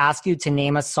were to ask you to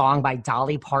name a song by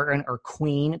Dolly Parton or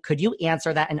Queen, could you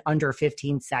answer that in under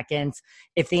 15 seconds?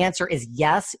 If the answer is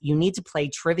yes, you need to play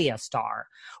Trivia Star.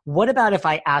 What about if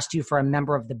I asked you for a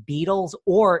member of the Beatles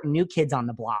or New Kids on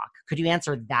the Block? Could you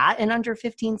answer that in under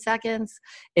 15 seconds?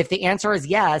 If the answer is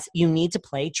yes, you need to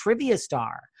play Trivia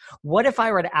Star. What if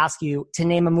I were to ask you to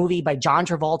name a movie by John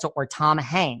Travolta or Tom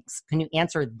Hanks? Can you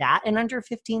answer that in under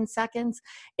 15 seconds?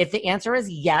 If the answer is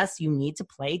yes, you need to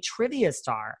play Trivia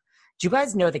Star. Do you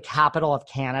guys know the capital of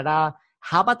Canada?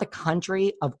 How about the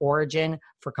country of origin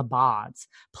for kebabs?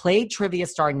 Play Trivia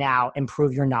Star now and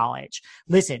prove your knowledge.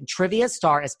 Listen, Trivia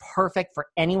Star is perfect for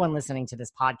anyone listening to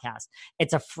this podcast.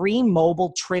 It's a free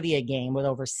mobile trivia game with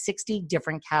over 60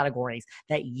 different categories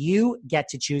that you get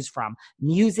to choose from.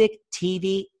 Music,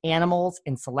 TV, animals,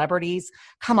 and celebrities.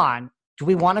 Come on. Do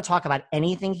we want to talk about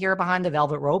anything here behind the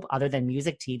velvet rope other than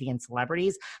music, TV, and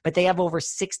celebrities? But they have over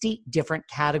 60 different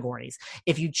categories.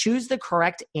 If you choose the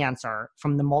correct answer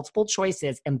from the multiple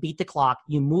choices and beat the clock,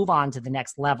 you move on to the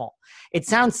next level. It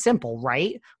sounds simple,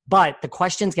 right? But the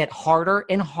questions get harder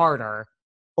and harder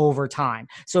over time.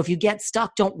 So if you get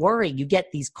stuck, don't worry. You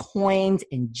get these coins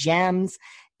and gems,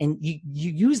 and you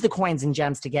use the coins and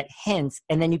gems to get hints,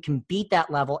 and then you can beat that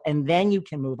level, and then you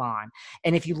can move on.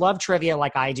 And if you love trivia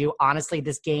like I do, honestly,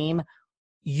 this game,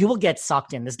 you will get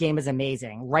sucked in. This game is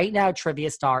amazing. Right now, Trivia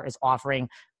Star is offering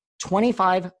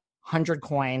 2,500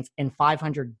 coins and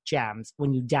 500 gems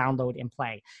when you download and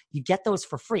play. You get those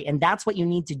for free. And that's what you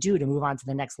need to do to move on to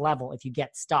the next level if you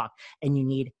get stuck and you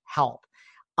need help.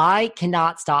 I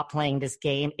cannot stop playing this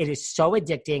game. It is so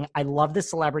addicting. I love the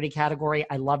celebrity category.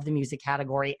 I love the music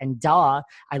category. And I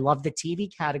love the TV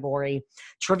category.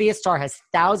 Trivia Star has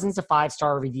thousands of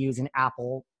 5-star reviews in the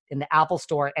Apple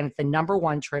Store, and it's the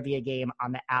 #1 trivia game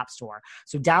on the App Store.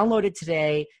 So download it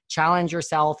today. Challenge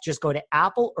yourself. Just go to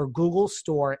Apple or Google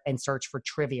Store and search for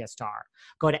Trivia Star.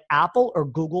 Go to Apple or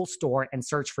Google Store and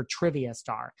search for Trivia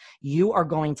Star. You are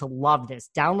going to love this.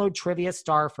 Download Trivia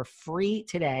Star for free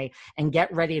today and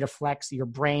get ready to flex your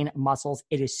brain muscles.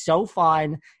 It is so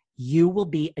fun. You will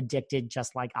be addicted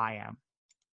just like I am.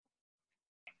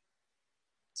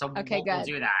 So okay, we'll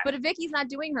do that. But if Vicky's not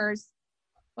doing hers,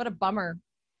 what a bummer.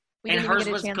 And hers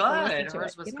was good.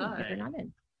 Hers was good.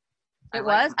 It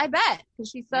was? I bet. Because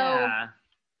she's so... Yeah.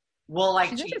 We'll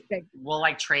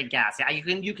trade gas. Yeah,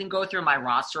 you can go through my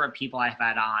roster of people I've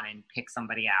had on and pick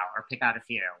somebody out or pick out a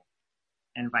few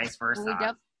and vice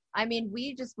versa.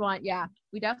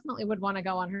 We definitely would want to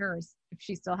go on hers if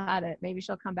she still had it. Maybe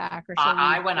she'll come back or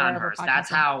I went on hers. That's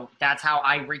how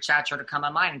I reached out to her to come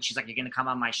on mine. And she's like, "You're going to come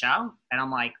on my show?" And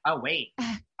I'm like, "Oh, wait.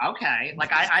 Okay."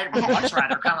 Like I'd much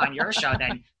rather come on your show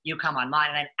than you come on mine.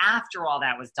 And then after all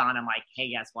that was done, I'm like, "Hey,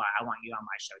 guess what? I want you on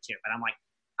my show too." But I'm like,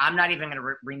 I'm not even going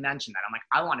to re-mention that. I'm like,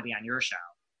 I want to be on your show.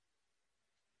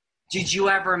 Did you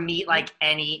ever meet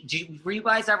were you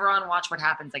guys ever on Watch What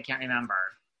Happens? I can't remember.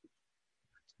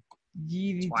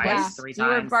 Twice, 3 times.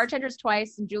 We were bartenders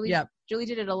twice, and Julie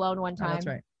did it alone one time. Oh, that's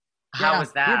right. How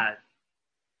was that?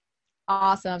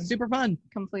 Awesome. Super fun.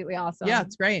 Completely awesome. Yeah,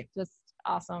 it's great. Just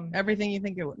awesome. Everything you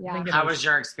think it would. Yeah. How was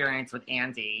your experience with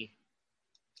Andy?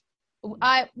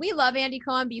 We love Andy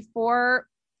Cohen before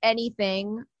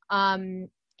anything.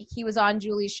 He was on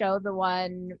Julie's show, the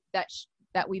one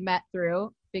that we met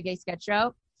through Big A Sketch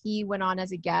Show. He went on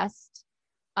as a guest.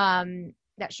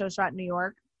 That show shot in New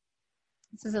York.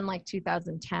 This is in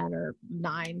 2010 or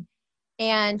 9.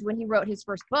 And when he wrote his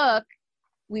first book,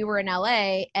 we were in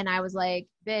LA, and I was like,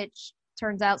 "Bitch,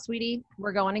 turns out, sweetie,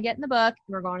 we're going to get in the book,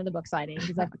 and we're going to the book signing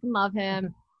because I fucking love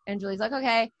him." And Julie's like,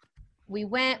 "Okay." We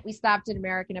went, we stopped at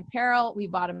American Apparel. We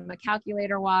bought him a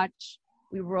calculator watch.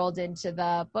 We rolled into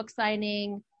the book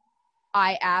signing.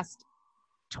 I asked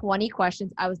 20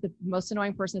 questions. I was the most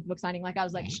annoying person at the book signing. I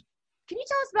was like, "Can you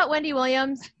tell us about Wendy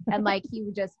Williams?" And he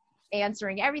was just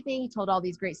answering everything. He told all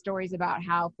these great stories about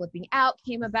how Flipping Out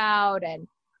came about and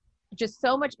just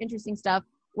so much interesting stuff.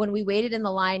 When we waited in the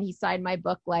line, he signed my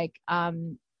book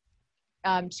to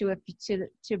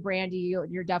Brandy,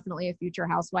 "You're definitely a future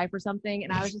housewife" or something.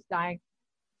 And I was just dying.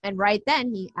 And right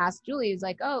then he asked Julie, he was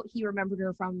like, he remembered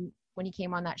her from when he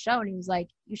came on that show. And he was like,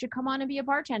 "You should come on and be a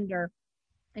bartender."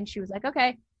 And she was like,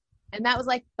 "Okay." And that was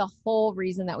the whole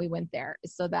reason that we went there,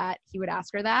 is so that he would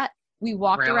ask her that. We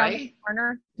walked around the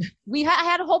corner. We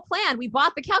had a whole plan. We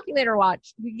bought the calculator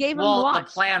watch. We gave him the watch.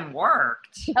 The plan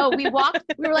worked. We walked.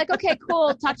 We were like, "Okay,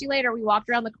 cool. Talk to you later." We walked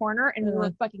around the corner and we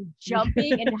were fucking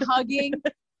jumping and hugging.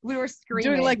 We were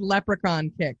screaming. Doing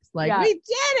leprechaun kicks. We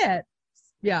did it.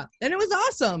 Yeah. And it was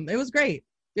awesome. It was great.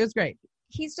 It was great.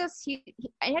 He's just,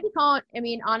 Andy Cohen,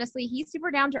 honestly, he's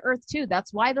super down to earth too.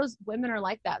 That's why those women are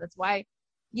like that. That's why,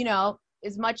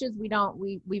 as much as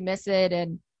we miss it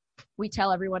and we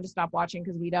tell everyone to stop watching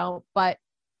because we don't, but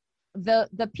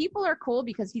the people are cool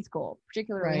because he's cool,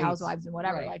 particularly housewives and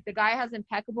whatever. Right. The guy has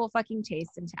impeccable fucking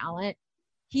taste and talent.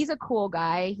 He's a cool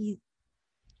guy. He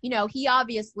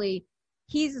obviously,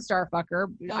 he's a star fucker.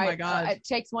 Oh my God. It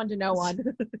takes one to know one,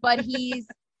 but he's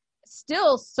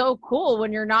still so cool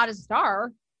when you're not a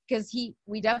star, because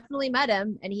we definitely met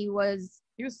him and he was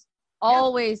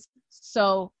always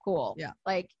so cool. Yeah.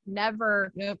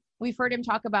 Never, we've heard him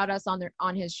talk about us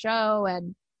on his show,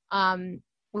 and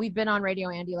we've been on Radio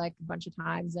Andy a bunch of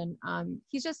times, and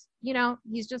he's just,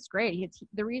 he's just great.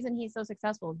 The reason he's so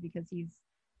successful is because he's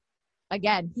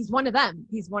one of them.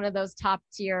 He's one of those top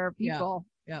tier people.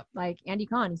 Yeah. Andy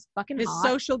Cohen is fucking his hot.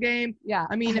 social game. Yeah.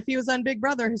 If he was on Big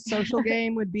Brother, his social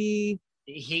game would be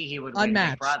he would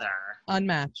unmatched. Big Brother.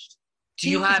 Unmatched. Do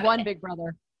you have one Big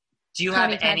Brother? Do you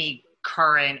have any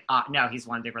current? No, he's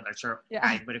one Big Brother. Sure, yeah.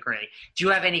 I would agree. Do you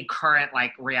have any current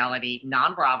reality,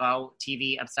 non-Bravo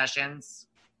TV obsessions?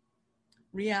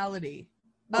 Reality,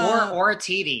 or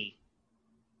TV?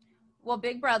 Well,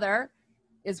 Big Brother.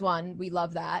 is one. We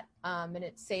love that. And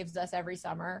it saves us every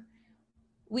summer.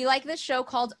 We like this show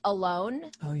called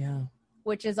Alone. Oh, yeah.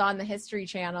 Which is on the History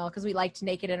Channel because we liked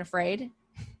Naked and Afraid.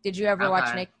 Did you ever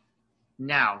watch Naked?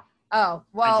 No. Oh,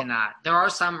 well. I did not. There are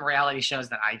some reality shows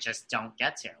that I just don't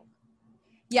get to.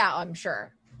 Yeah, I'm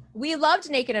sure. We loved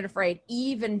Naked and Afraid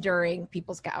even during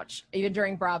People's Couch, even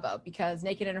during Bravo, because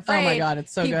Naked and Afraid. Oh my God,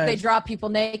 it's so good. They draw people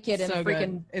naked in so a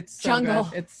freaking it's jungle.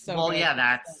 Good. It's so well, good. yeah,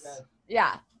 that's. So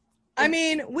yeah. I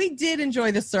mean, we did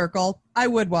enjoy The Circle. I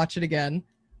would watch it again,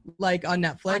 like on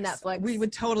Netflix. On Netflix. We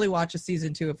would totally watch a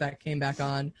season 2 if that came back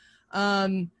on.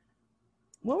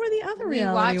 What were the other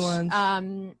reality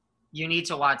ones? You need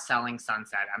to watch Selling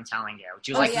Sunset. I'm telling you.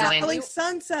 Do you Selling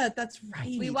Sunset? That's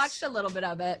right. We watched a little bit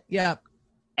of it. Yeah.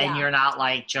 And you're not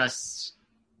like just.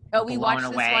 Oh, we watched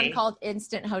blown this away. one called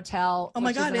Instant Hotel. Oh my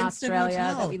which is God, in Instant Australia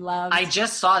Hotel. that we love. I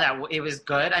just saw that. It was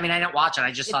good. I mean, I didn't watch it.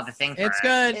 I just saw the thing for It's it.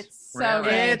 good. It's so Really?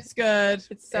 good. It's good.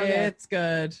 It's so good. It's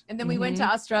good. And then we went to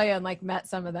Australia and like met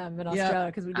some of them in Australia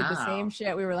because we did the same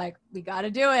shit. We were like, we got to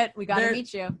do it. We got to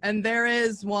meet you. And there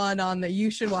is one on that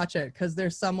you should watch it because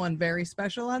there's someone very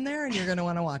special on there and you're going to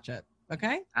want to watch it.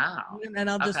 Okay? Oh. And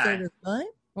I'll just say this, right?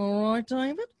 All right,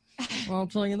 David. I'll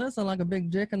tell you this. I like a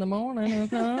big dick in the morning.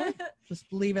 Okay? Just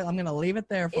leave it. I'm going to leave it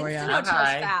there for you. Instant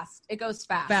Hotel's fast. It goes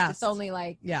fast. Fast. It's only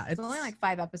like it's only like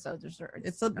 5 episodes or so.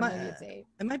 It's or maybe it's 8.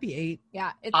 It might be 8.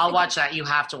 Yeah. I'll watch that. You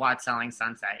have to watch Selling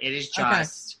Sunset. It is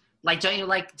just like, didn't you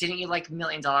like $1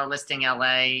 Million Listing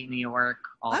LA, New York,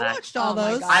 all that? I watched all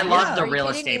those. I love the Are you real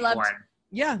kidding? estate We loved- board.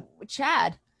 Yeah.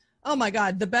 Chad. Oh my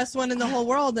God. The best one in the whole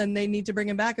world. And they need to bring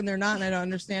him back and they're not. And I don't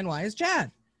understand why. Is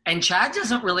Chad. And Chad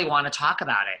doesn't really want to talk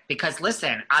about it because,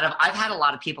 listen, I've had a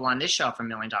lot of people on this show from $1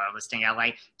 Million Listing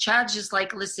LA. Chad's just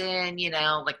like, listen,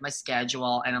 like my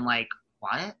schedule. And I'm like,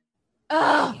 what?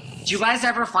 Oh. Do you guys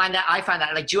ever find that? I find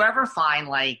that. Like, do you ever find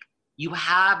like you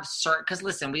have certain, because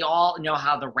listen, we all know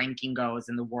how the ranking goes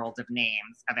in the world of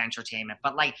names of entertainment,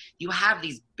 but like you have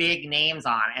these big names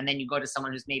on and then you go to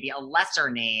someone who's maybe a lesser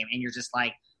name and you're just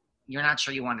like, you're not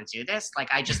sure you want to do this? Like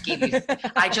I just gave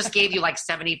you like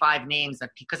 75 names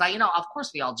because of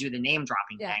course we all do the name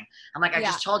dropping thing. I'm like, I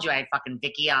just told you I had fucking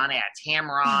Vicky on, I had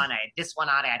Tamara on, I had this one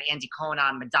on, I had Andy Cohen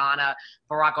on, Madonna,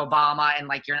 Barack Obama, and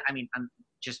like I'm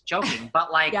just joking, but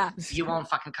like you won't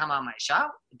fucking come on my show.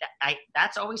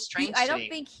 That's always strange. I don't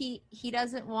think he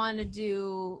doesn't want to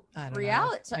do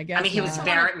reality. I guess. I mean, he was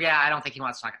very I don't think he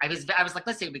wants to talk. I was like,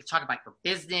 listen, we can talk about your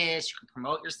business. You can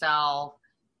promote yourself.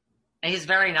 And he's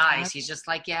very nice. He's just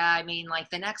like, I mean, like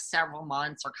the next several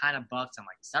months are kind of booked. I'm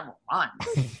like, several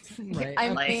months. Right. I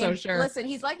like, mean, so sure. Listen,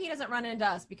 he's lucky he doesn't run into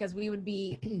us because we would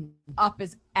be up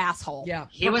his asshole. Yeah.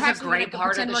 He was a great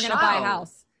part of the show. We're going to buy a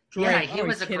house. Yeah, he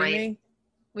was a great.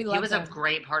 We he love was him. a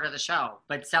great part of the show.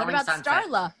 But Selling What about Sunset.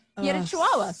 Starla? He had a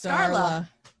Chihuahua. Starla. Starla.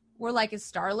 We're like, is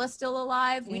Starla still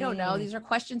alive? We don't know. These are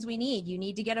questions we need. You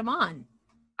need to get him on.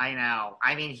 I know.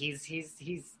 I mean, he's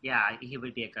he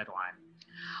would be a good one.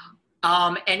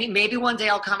 And maybe one day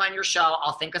I'll come on your show.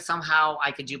 I'll think of somehow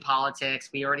I could do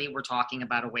politics. We were talking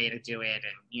about a way to do it,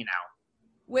 and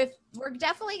we're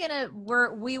definitely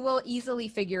we will easily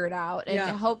figure it out,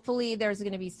 and hopefully there's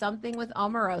gonna be something with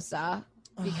Omarosa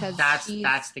because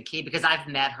that's the key. Because I've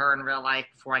met her in real life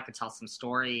before. I could tell some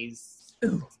stories.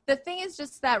 Ooh. The thing is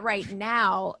just that right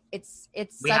now it's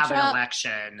we such have an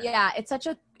election. Yeah, it's such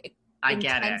a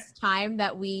intense time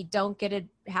that we don't get to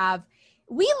have.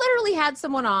 We literally had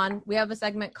someone on. We have a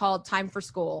segment called Time for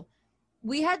School.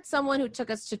 We had someone who took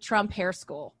us to Trump hair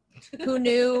school, who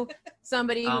knew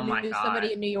somebody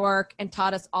somebody in New York and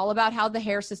taught us all about how the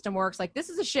hair system works. Like, this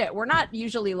is a shit. We're not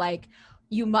usually like,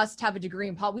 you must have a degree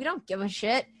in politics. We don't give a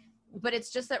shit. But it's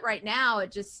just that right now,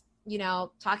 it just,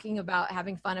 talking about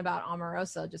having fun about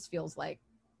Omarosa just feels like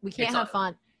we can't have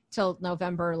fun till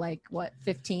November,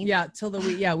 15th? Yeah, till the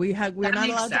week. Yeah, we're not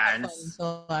allowed to have fun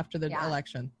until after the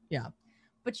election. Yeah.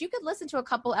 But you could listen to a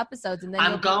couple episodes and then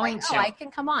I'm going to. I can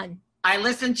come on. I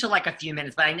listened to a few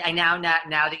minutes, but I now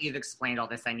that you've explained all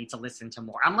this, I need to listen to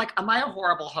more. I'm like, am I a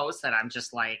horrible host that I'm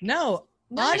just like? No.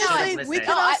 Honestly, we could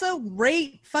also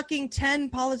rate fucking 10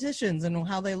 politicians and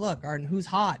how they look, or who's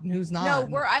hot and who's not.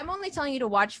 No, I'm only telling you to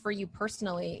watch for you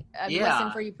personally.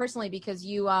 Listen for you personally because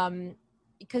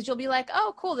because you'll be like,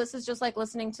 oh, cool, this is just like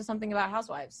listening to something about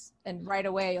housewives. And right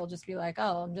away, you'll just be like,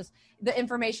 oh, the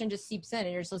information just seeps in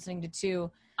and you're just listening to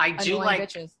two annoying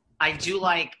bitches. I do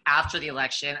like, after the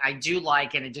election, in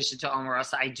addition to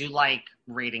Omarosa, I do like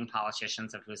rating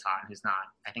politicians of who's hot and who's not.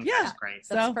 I think that's great.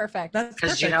 That's perfect.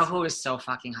 Because you know who is so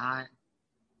fucking hot?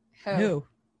 Who?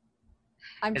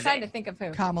 I'm trying to think of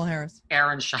who. Kamala Harris.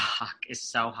 Aaron Schock is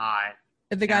so hot.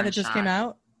 The guy that just came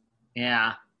out?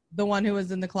 Yeah. The one who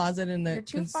was in the closet and You're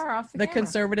too far off the camera.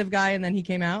 conservative guy, and then he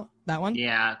came out. That one.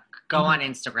 Yeah, go on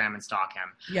Instagram and stalk him.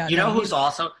 Yeah, you know who's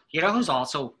also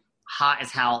hot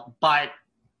as hell, but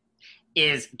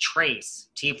is Trace.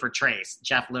 T for Trace.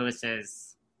 Jeff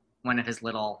Lewis's one of his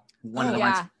little one of the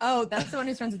ones. Oh, that's the one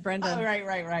who's friends with Brendan. Oh,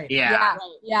 right. Yeah.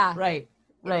 Yeah. Right.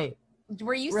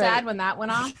 Were you sad when that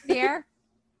went off the air?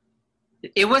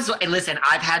 It was. Listen,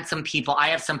 I have some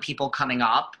people coming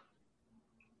up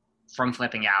from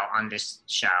flipping out on this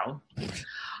show.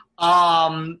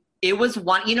 It was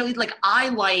one, like I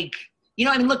like,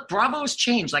 look, Bravo's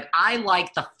changed. Like I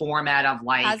like the format of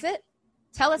like. Has it?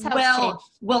 Tell us how it's changed.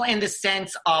 Well, in the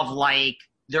sense of like,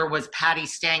 there was Patty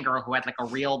Stanger who had like a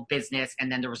real business,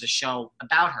 and then there was a show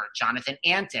about her, Jonathan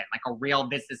Anton, like a real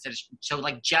business. So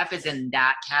like Jeff is in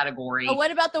that category. Oh,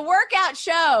 what about the workout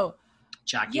show?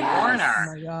 Jackie Warner.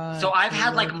 Oh my God. So I've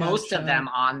had like most of them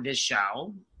on this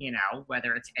show,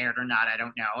 whether it's aired or not, I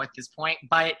don't know at this point,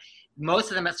 but most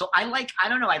of them. So I like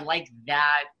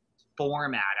that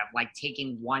format of like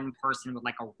taking one person with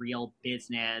like a real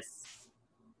business.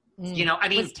 Was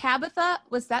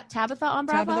that Tabitha on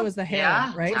Bravo? Tabitha was the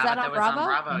hair, right? Was that on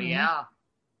Bravo? Mm-hmm. Yeah.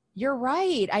 You're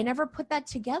right. I never put that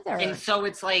together. And so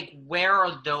it's like, where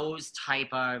are those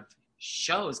type of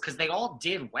shows? Because they all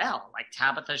did well. Like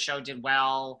Tabitha's show did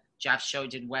well. Jeff's show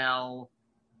did well.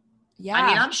 Yeah. I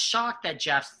mean, I'm shocked that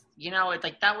Jeff's, it's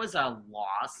like that was a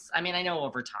loss. I mean, I know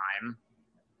over time.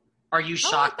 Are you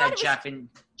shocked that Jeff and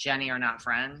Jenny are not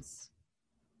friends?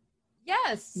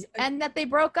 Yes, and that they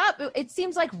broke up. It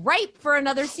seems like ripe for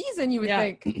another season, you would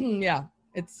think. Yeah,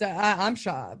 it's. I'm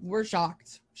shocked. We're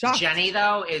shocked. Jenny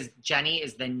is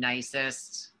the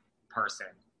nicest person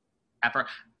ever.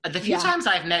 The few times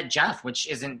I've met Jeff, which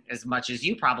isn't as much as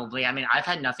you probably. I mean, I've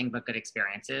had nothing but good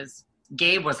experiences.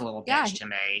 Gabe was a little bitch to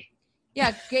me.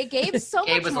 Yeah, Gabe's so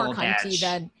much more cunty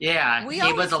than. Yeah,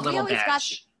 Gabe was a little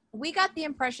bitch. We got the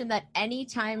impression that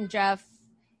anytime Jeff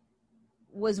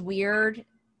was weird,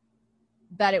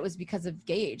 that it was because of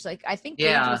Gage. Like, I think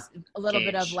Gage was a little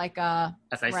bit of like a,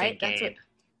 as I say, Gabe.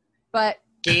 But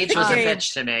Gage was a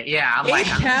bitch to me. Yeah, I'm Gabe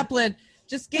Kaplan.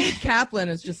 Just Gabe Kaplan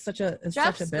is just such a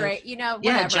Jeff's bitch. Great, whatever.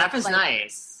 Yeah, Jeff is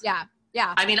nice. Yeah.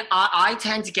 I mean, I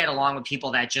tend to get along with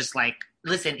people that just like,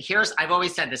 listen, I've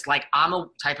always said this, like, I'm a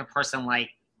type of person, like,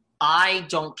 I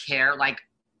don't care, like,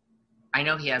 I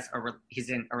know he's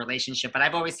in a relationship, but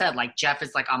I've always said, like, Jeff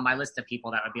is, like, on my list of people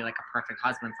that would be, like, a perfect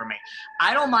husband for me.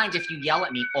 I don't mind if you yell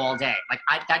at me all day. Like,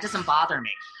 that doesn't bother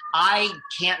me. I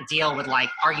can't deal with, like,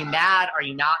 are you mad? Are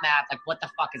you not mad? Like, what the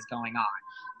fuck is going on?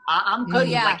 I'm good.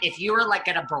 Like, if you were, like,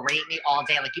 going to berate me all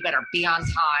day, like, you better be on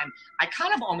time. I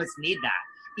kind of almost need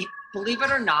that. Believe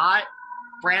it or not,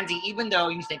 Brandy, even though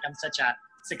you think I'm such a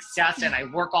success and I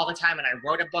work all the time and I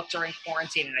wrote a book during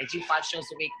quarantine and I do 5 shows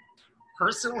a week,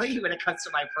 personally, when it comes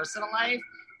to my personal life,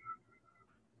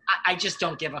 I just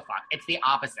don't give a fuck. It's the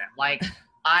opposite. Like,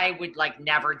 I would, like,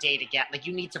 never date again. Like,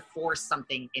 you need to force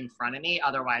something in front of me.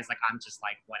 Otherwise, like, I'm just,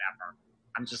 like, whatever.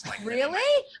 I'm just, like...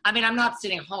 Really? I mean, I'm not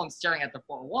sitting home staring at the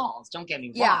 4 walls. Don't get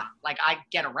me wrong. Like, I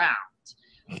get around.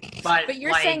 But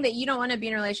you're saying that you don't want to be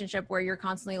in a relationship where you're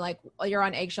constantly, like, you're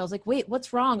on eggshells. Like, wait,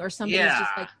 what's wrong? Or somebody's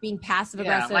just, like, being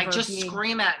passive-aggressive. Like, just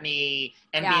scream at me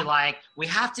and be like, we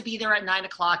have to be there at 9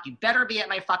 o'clock. You better be at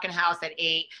my fucking house at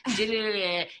 8.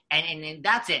 And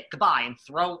that's it. Goodbye. And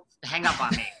hang up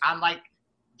on me. I'm like,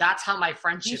 that's how my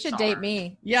friendships are. You should date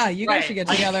me. Yeah, you guys should get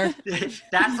together.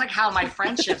 That's, like, how my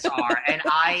friendships are. And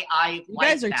I you like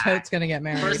guys are that. totes going to get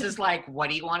married. Versus, like, what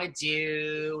do you want to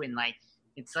do? And, like,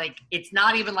 it's like, it's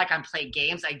not even like I'm playing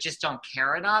games. I just don't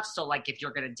care enough. So, like, if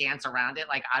you're going to dance around it,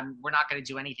 like, we're not going to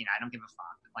do anything. I don't give a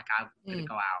fuck. Like, I'm going to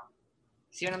go out.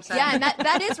 See what I'm saying? Yeah, and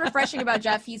that is refreshing about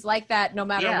Jeff. He's like that no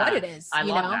matter what it is. I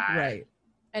love that. Right.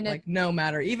 And like, no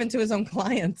matter, even to his own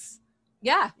clients.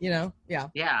 Yeah. Yeah.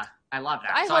 Yeah, I love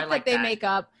that. I hope that they make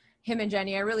up, him and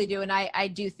Jenny. I really do. And I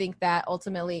do think that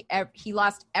ultimately he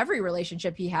lost every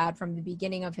relationship he had from the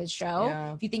beginning of his show.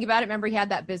 Yeah. If you think about it, remember he had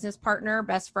that business partner,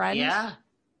 best friend. Yeah.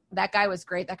 That guy was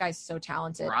great. That guy's so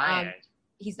talented. Right.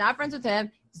 He's not friends with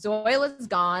him. Zoila's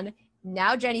gone.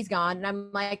 Now Jenny's gone. And I'm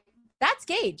like, that's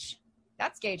Gage.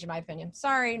 That's Gage in my opinion.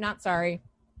 Sorry, not sorry.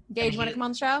 Gage, want to come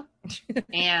on the show?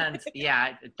 And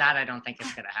yeah, that I don't think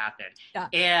is going to happen. Yeah.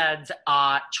 And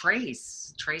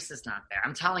Trace is not there.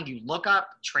 I'm telling you, look up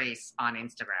Trace on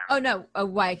Instagram. Oh no. Oh,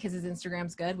 why? Because his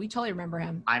Instagram's good. We totally remember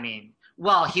him. I mean,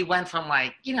 well, he went from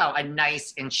like, a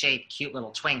nice in shape, cute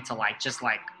little twink to like, just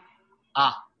like,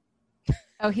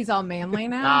 Oh, he's all manly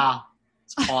now?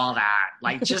 It's all that.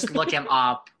 Like, just look him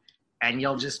up and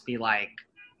you'll just be like,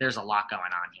 there's a lot going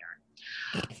on here.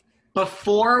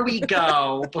 Before we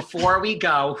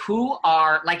go, who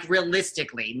are, like,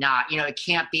 realistically, not, you know, it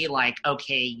can't be like,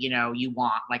 okay, you know, you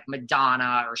want like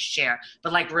Madonna or Cher,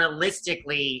 but like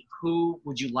realistically, who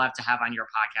would you love to have on your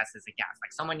podcast as a guest?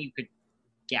 Like someone you could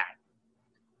get,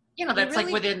 you know, that's really,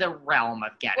 like within the realm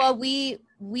of getting. Well, we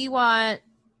want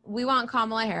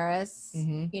Kamala Harris,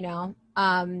 you know,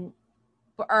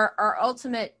 but our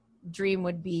ultimate dream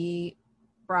would be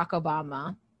Barack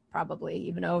Obama. Probably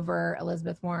even over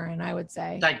Elizabeth Warren, I would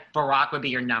say. Like Barack would be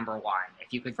your number one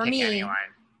if you could pick anyone.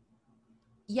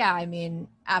 Yeah, I mean,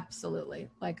 absolutely.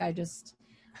 Like I just,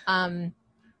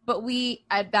 but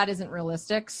that isn't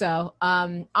realistic. So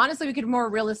honestly, we could more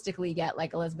realistically get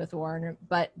like Elizabeth Warren.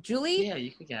 But Julie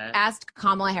you could get. asked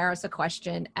Kamala Harris a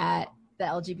question at the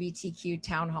LGBTQ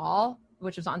town hall,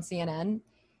 which was on CNN.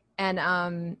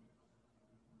 And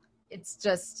it's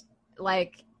just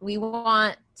like, we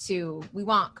want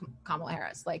Kamala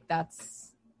Harris. Like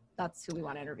that's who we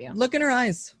want to interview. Look in her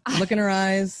eyes,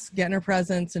 get in her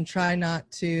presence, and try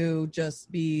not to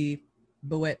just be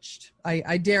bewitched.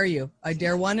 I dare you. I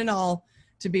dare one and all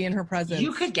to be in her presence.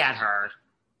 You could get her.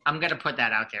 I'm going to put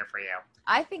that out there for you.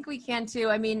 I think we can too.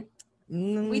 I mean,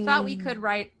 we thought we could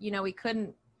write, you know, we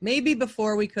couldn't. Maybe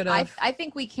before we could have. I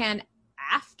think we can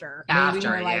after. Maybe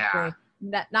more likely.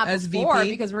 Not as before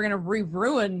VP? Because we're gonna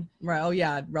ruin. Right. Oh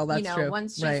yeah. Well, that's true.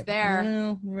 Once she's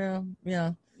there.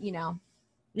 Yeah. You know.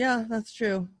 Yeah, that's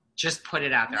true. Just put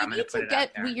it out there. I'm gonna put it out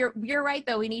there. You're right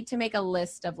though. We need to make a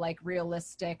list of like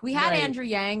realistic. We had Andrew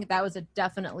Yang. That was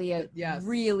definitely a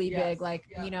really big like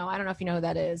you know. I don't know if you know who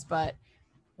that is, but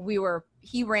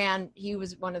he ran. He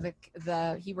was one of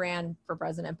he ran for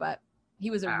president, but he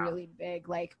was a really big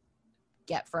like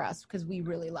get for us because we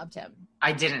really loved him.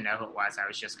 I didn't know who it was. I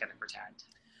was just going to pretend.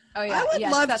 Oh yeah. I would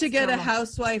love to get a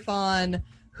housewife on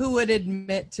who would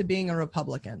admit to being a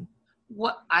Republican.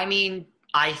 What? I mean,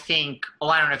 I think,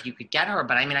 I don't know if you could get her,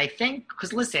 but I mean, I think,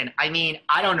 because listen, I mean,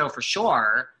 I don't know for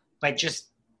sure, but just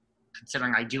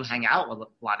considering I do hang out with a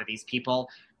lot of these people,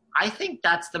 I think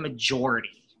that's the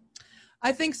majority.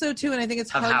 I think so too, and I think it's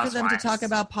hard for them to talk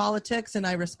about politics, and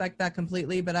I respect that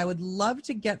completely, but I would love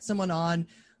to get someone on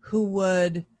who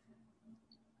would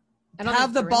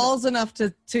have the balls enough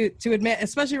to admit,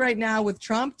 especially right now with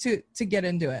Trump, to get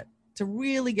into it, to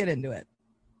really get into it.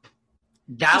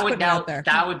 But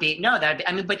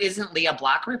isn't Leah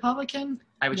Black Republican?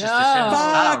 I would just assume.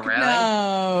 Oh, really?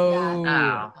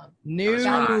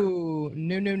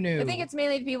 No. I think it's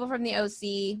mainly people from the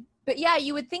OC. But yeah,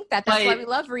 you would think that. That's why we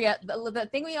love Leah. The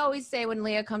thing we always say when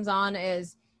Leah comes on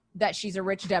is that she's a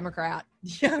rich Democrat.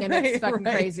 Yeah, and it's fucking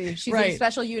crazy. She's a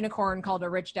special unicorn called a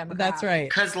rich Democrat. That's right.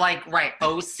 Because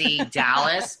OC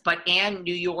Dallas, and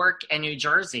New York and New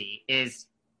Jersey is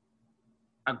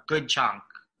a good chunk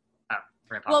of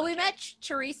Republican. Well, we met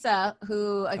Teresa,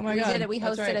 who we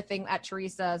hosted a thing at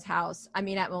Teresa's house. I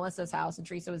mean, at Melissa's house, and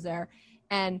Teresa was there.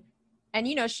 And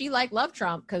you know, she loved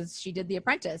Trump because she did The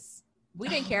Apprentice. We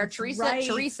didn't care.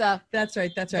 Teresa. That's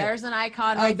right. There's an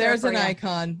icon there's an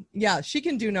icon. Yeah, she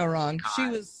can do no wrong. God. She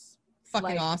was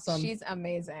fucking awesome. She's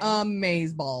amazing.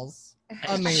 Amaze balls.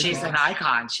 Amaze She's an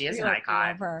icon. She is an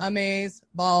icon. Amaze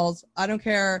balls. I don't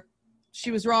care.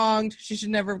 She was wronged. She should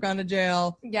never have gone to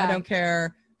jail. Yeah. I don't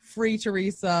care. Free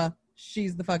Teresa.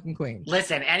 She's the fucking queen.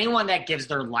 Listen, anyone that gives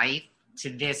their life to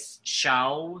this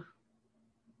show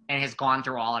and has gone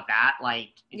through all of that,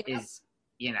 is,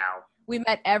 you know. We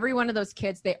met every one of those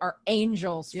kids. They are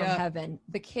angels from heaven.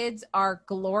 The kids are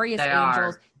glorious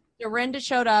angels. Dorinda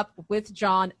showed up with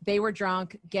John. They were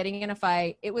drunk, getting in a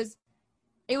fight. It was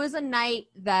a night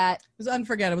that it was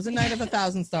unforgettable. It was a night of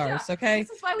 1,000 stars. Okay,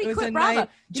 this is why we quit Bravo.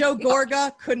 Joe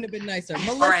Gorga couldn't have been nicer.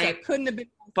 Melissa couldn't have been.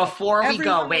 Before we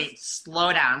go, wait,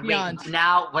 slow down. Wait,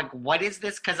 now, what is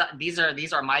this? Because these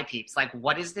are my peeps.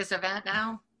 What is this event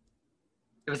now?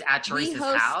 It was at Teresa's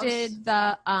house. We hosted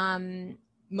the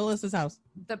Melissa's house.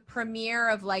 The premiere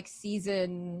of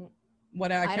season. I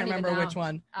can't remember which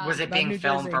one. Was it being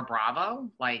filmed for Bravo?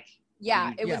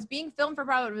 It was being filmed for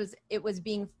Bravo. It was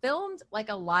being filmed like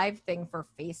a live thing for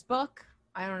Facebook.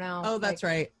 I don't know. Oh, that's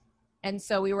right. And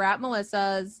so we were at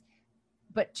Melissa's,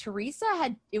 but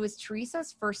it was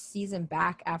Teresa's first season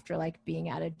back after being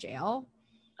out of jail.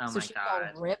 Oh so my she God.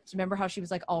 was all ripped. Remember how she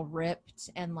was all ripped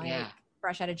and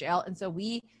fresh out of jail? And so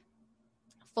we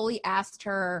fully asked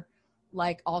her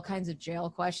all kinds of jail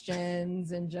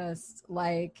questions and just oh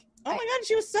my God,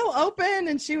 she was so open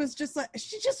and she was just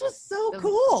she just was so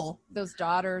cool. Those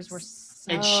daughters were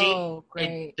so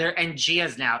great. And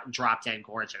Gia's now drop dead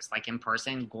gorgeous, in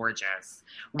person, gorgeous.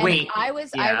 Wait, I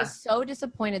was so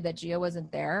disappointed that Gia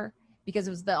wasn't there because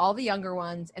it was all the younger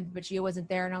ones, but Gia wasn't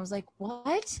there. And I was like,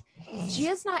 what?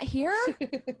 Gia's not here?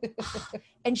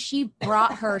 And she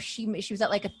brought her, she was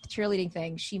at like a cheerleading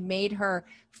thing. She made her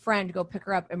friend go pick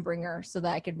her up and bring her so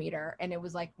that I could meet her. And it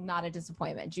was like not a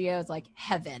disappointment. Gia was like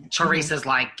heaven. Teresa's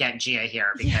like, get Gia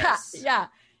here because. Yeah.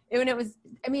 And it was,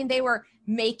 I mean, they were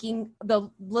making the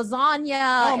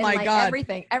lasagna. Oh my and God.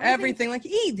 Everything. Like,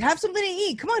 eat, have something to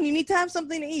eat. Come on, you need to have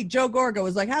something to eat. Joe Gorga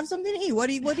was like, have something to eat. What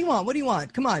do you want? What do you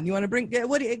want? Come on, you want to bring,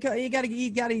 you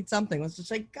gotta eat something. It was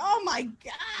just like, oh my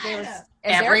God.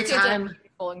 Every time.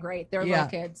 Beautiful and great. They're little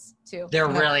kids too. They're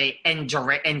really, and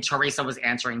Teresa was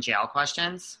answering jail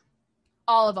questions.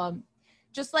 All of them.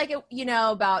 Just like,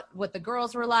 about what the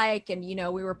girls were like. And,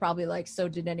 we were probably like, so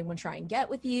did anyone try and get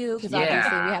with you? Because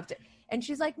obviously we have to. And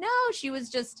she's like, no, she was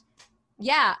just,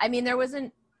 I mean, there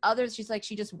wasn't others. She's like,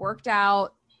 she just worked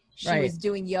out. She was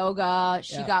doing yoga.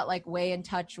 She got like way in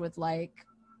touch with like,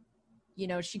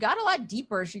 she got a lot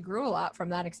deeper. She grew a lot from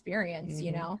that experience,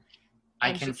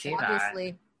 I can see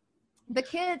that. The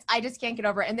kids, I just can't get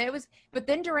over it. And but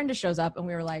then Dorinda shows up and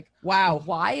we were like, wow,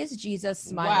 why is Jesus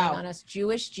smiling on us?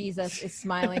 Jewish Jesus is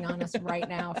smiling on us right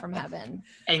now from heaven.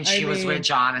 And she was with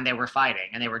John and they were fighting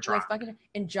and they were drunk.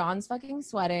 And John's fucking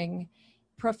sweating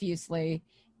profusely.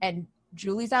 And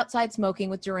Julie's outside smoking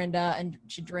with Dorinda. And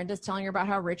Dorinda's telling her about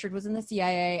how Richard was in the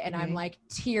CIA. And I'm like,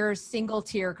 single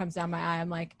tear comes down my eye. I'm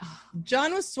like, oh.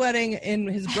 John was sweating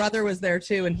and his brother was there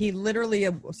too. And he literally,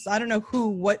 I don't know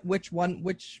which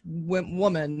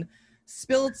woman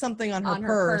spilled something on her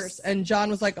purse. And John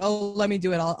was like, oh, let me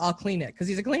do it. I'll clean it. Cause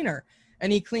he's a cleaner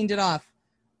and he cleaned it off.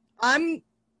 I'm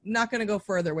not going to go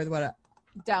further with what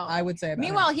I would say about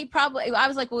Meanwhile, him. I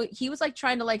was like, well, he was like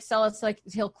trying to like sell us like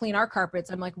he'll clean our carpets.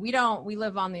 I'm like, we don't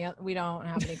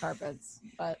have any carpets,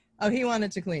 but. Oh, he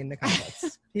wanted to clean the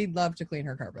carpets. He'd love to clean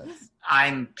her carpets.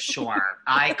 I'm sure.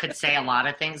 I could say a lot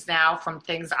of things now from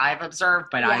things I've observed,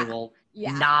 but I will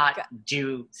not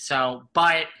do so.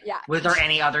 But were there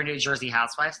any other New Jersey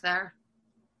housewives there?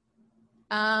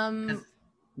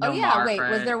 No, Margaret. Wait,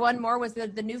 was there one more? Was there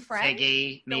the new friend?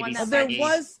 Siggy, maybe Siggy.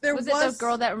 There was it the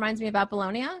girl that reminds me of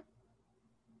Apollonia?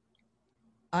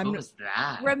 What was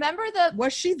that? Remember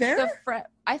was she there?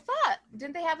 I thought,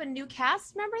 didn't they have a new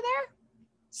cast member there?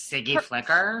 Siggy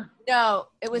Flicker? No,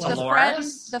 it was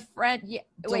Dolores? the friend. Yeah,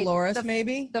 Dolores,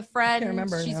 maybe? The friend. I can't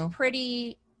remember. She's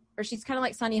pretty, or she's kind of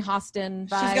like Sunny Hostin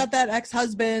vibe. She's got that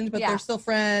ex-husband, but they're still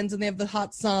friends, and they have the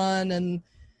hot son, and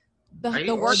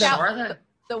the workout.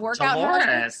 The workout.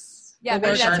 Dolores. Yeah,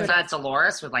 are you sure it's not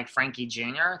Dolores with like Frankie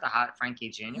Jr., the hot Frankie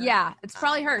Jr.? Yeah, it's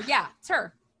probably her. Yeah, it's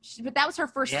her. But that was her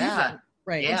first season.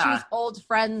 Right. And she was old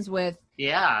friends with.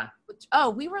 Yeah.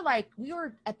 We were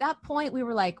at that point, we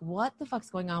were like, what the fuck's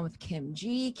going on with Kim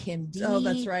G, Kim D? Oh,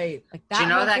 that's right. Like that.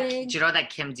 Do you know that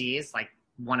Kim D is like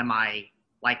one of my,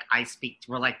 like,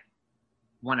 we're like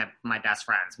one of my best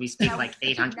friends. We speak like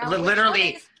 800.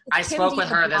 Literally, I spoke with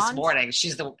her this morning.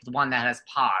 She's the one that has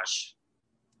Posh.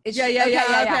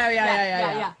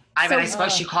 Yeah. I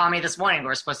suppose she called me this morning. We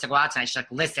were supposed to go out tonight. She's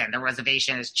like, listen, the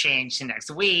reservation has changed to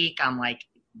next week. I'm like,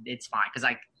 it's fine. Because,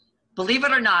 like, believe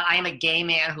it or not, I am a gay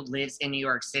man who lives in New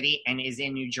York City and is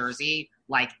in New Jersey,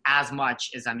 like, as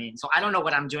much as I'm in. So I don't know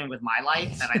what I'm doing with my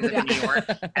life that I live in New York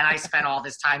and I spent all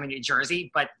this time in New Jersey,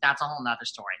 but that's a whole nother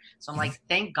story. So I'm like,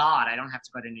 thank God I don't have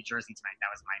to go to New Jersey tonight. That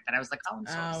was but I was like, I'm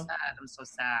so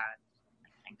sad.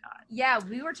 God. Yeah,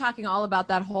 we were talking all about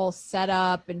that whole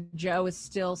setup, and Joe is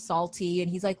still salty,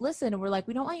 and he's like, listen, and we're like,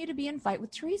 we don't want you to be in fight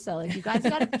with Teresa. Like, you guys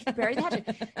got to bury the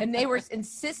hatchet. And they were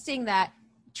insisting that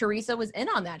Teresa was in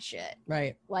on that shit.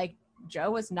 Right. Like,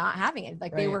 Joe was not having it.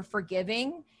 Like, they were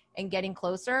forgiving and getting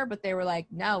closer, but they were like,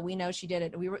 no, we know she did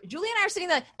it. Julie and I are sitting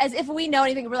there as if we know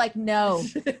anything. We're like, no,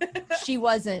 she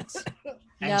wasn't.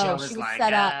 And Joe was she was like,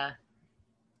 set up.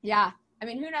 Yeah. I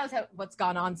mean, who knows what's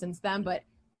gone on since then, but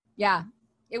yeah.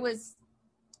 It was,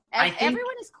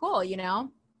 everyone is cool, you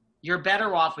know? You're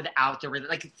better off without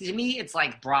like, to me, it's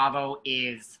like Bravo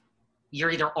is, you're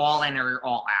either all in or you're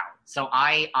all out. So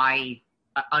I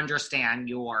understand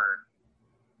your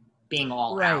being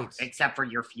all out, except for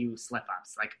your few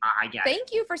slip-ups. Like, I get it.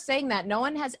 Thank you for saying that. No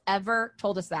one has ever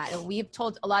told us that. And we've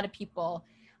told a lot of people,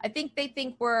 I think they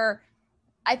think we're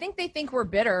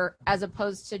bitter as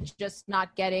opposed to just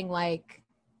not getting, like,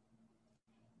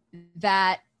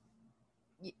 that.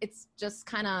 It's just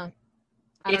kind of,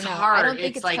 I don't know. Hard. I don't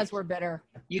think it's like, because we're bitter.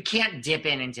 You can't dip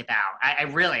in and dip out. I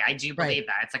do believe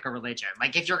that. It's like a religion.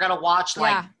 Like, if you're going to watch,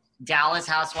 like, Dallas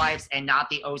Housewives and not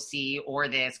the OC or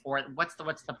this, or what's the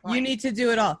point? You need to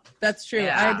do it all. That's true.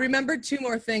 Yeah. I remembered two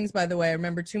more things, by the way.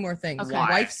 Okay.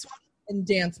 Wife swap and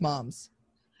Dance Moms.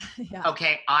 Yeah.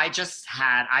 Okay. I just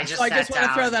want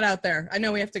to throw that out there. I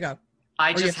know we have to go.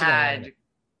 I just had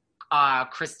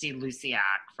Christy Luciak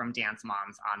from Dance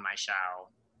Moms on my show.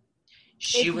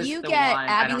 If you get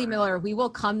Abby Lee Miller, we will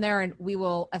come there and we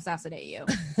will assassinate you.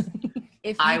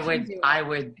 If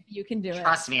you can do it.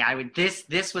 Trust me, I would.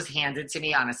 This was handed to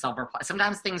me on a silver platter.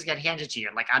 Sometimes things get handed to you.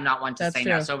 Like, I'm not one to say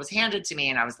no. So it was handed to me,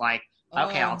 and I was like,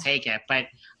 okay, I'll take it. But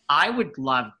I would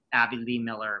love Abby Lee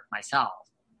Miller myself.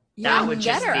 Yeah, that would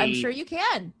just her. be, I'm sure you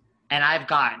can. And I've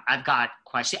got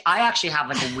questions. I actually have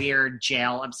like a weird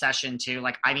jail obsession too.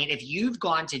 Like, I mean, if you've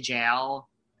gone to jail,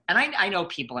 and I know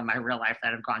people in my real life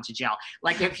that have gone to jail.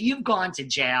 Like, if you've gone to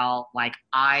jail, like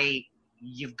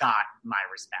you've got my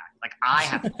respect. Like, I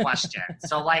have questions.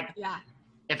 So like,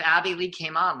 if Abby Lee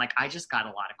came on, like, I just got a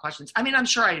lot of questions. I mean, I'm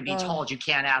sure I'd be told you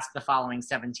can't ask the following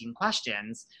 17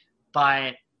 questions,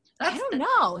 but I don't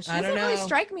know. She doesn't really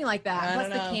strike me like that. Plus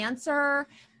the cancer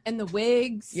and the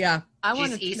wigs. Yeah.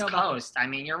 She's East Coast. I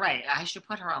mean, you're right. I should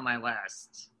put her on my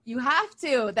list. You have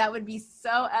to. That would be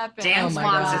so epic. Dance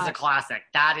Moms is a classic.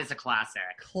 That is a classic.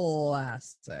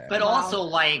 Classic. But also,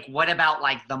 like, what about,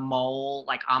 like, The Mole?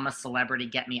 Like, I'm a Celebrity,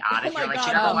 Get Me Out of Here. Like,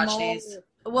 you ever watch these?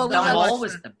 Well, The Mole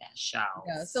was the best show.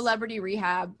 Yeah, Celebrity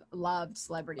Rehab. Loved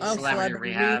Celebrity Rehab. Celebrity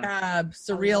Rehab.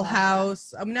 Surreal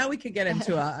House. Now we could get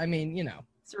into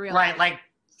Surreal Right, like,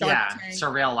 Shark Tank.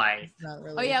 Surreal Life. Not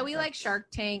really. Oh, yeah, we like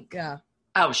Shark Tank. Yeah.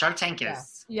 Oh, Shark Tank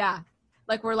is. Yeah.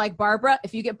 Like, we're like, Barbara,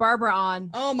 if you get Barbara on.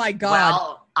 Oh, my God.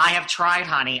 Well, I have tried,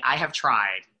 honey. I have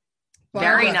tried.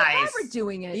 Very nice. Barbara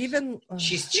doing it.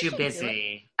 She's too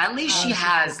busy. At least she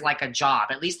has like a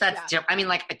job. At least that's different. I mean,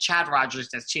 like Chad Rogers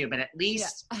does too, but at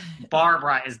least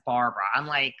Barbara is Barbara. I'm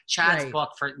like, Chad's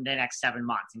booked for the next 7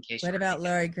 months in case. What about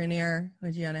Laurie Grenier?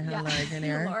 Would you want to have Laurie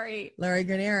Grenier? Laurie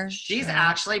Grenier. She's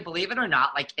actually, believe it or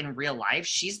not, like in real life,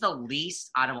 she's the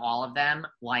least out of all of them,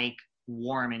 like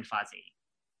warm and fuzzy.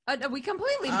 We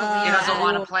completely believe He doesn't that.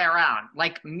 want to play around.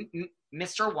 Like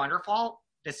Mr. Wonderful,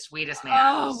 the sweetest man.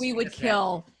 Oh, we would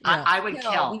kill. I would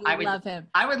kill. We would love him.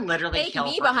 I would literally Take kill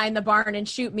me behind the barn and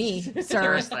shoot me, sir.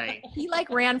 Seriously. He like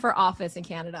ran for office in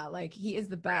Canada. Like, he is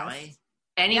the best. Really?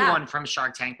 Anyone from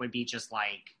Shark Tank would be just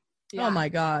like. Oh my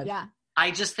God. Yeah.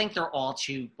 I just think they're all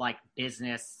too like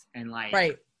business and like.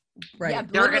 Right. Yeah,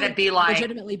 they're gonna be like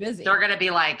legitimately busy. They're gonna be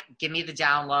like, give me the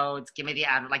downloads, give me the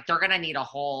ad. Like, they're gonna need a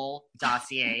whole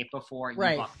dossier before you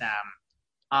book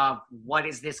them. What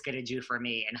is this gonna do for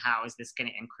me, and how is this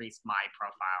gonna increase my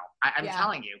profile? I'm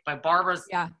telling you. But Barbara's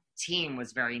team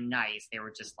was very nice. They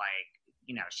were just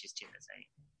like, she's too busy.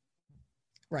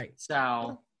 Right.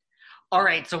 So, all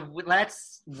right. So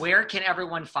where can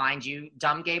everyone find you?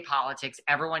 Dumb Gay Politics.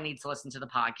 Everyone needs to listen to the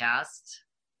podcast.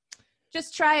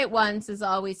 Just try it once is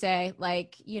all we say.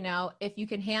 Like, if you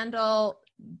can handle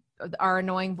our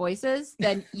annoying voices,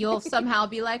 then you'll somehow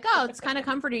be like, oh, it's kind of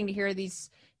comforting to hear these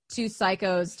two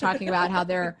psychos talking about how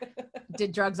they're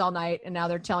did drugs all night and now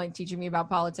they're teaching me about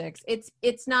politics.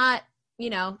 It's not,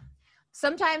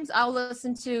 sometimes I'll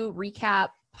listen to recap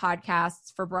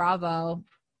podcasts for Bravo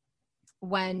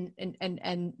when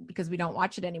and because we don't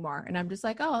watch it anymore, and I'm just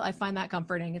like, oh, I find that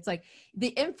comforting. It's like the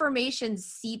information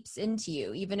seeps into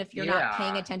you even if you're not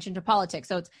paying attention to politics.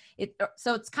 So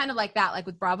it's kind of like that. Like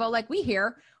with Bravo, like we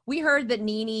heard that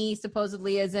Nene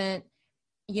supposedly isn't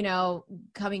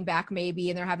coming back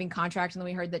maybe, and they're having contracts, and then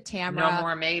we heard that Tamra. No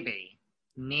more maybe.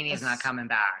 Nene's not coming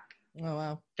back. Oh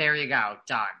wow. There you go.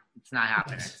 Done. It's not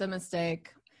happening. It's a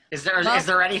mistake. Is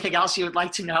there anything else you would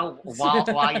like to know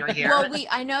while you're here? Well,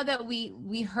 I know that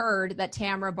we heard that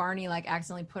Tamra Barney like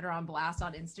accidentally put her on blast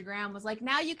on Instagram, was like,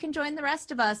 now you can join the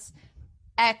rest of us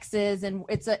exes, and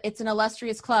it's an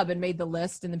illustrious club, and made the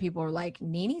list, and then people were like,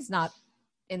 Nene's not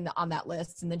on that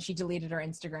list, and then she deleted her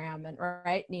Instagram, and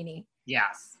right, Nene.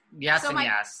 Yes, so and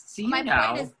yes. See,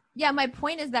 my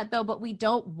point is that though, but we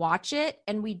don't watch it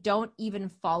and we don't even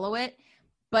follow it.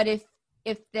 But if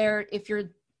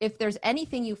there's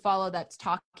anything you follow that's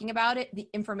talking about it, the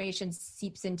information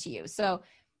seeps into you. So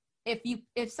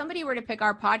if somebody were to pick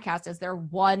our podcast as their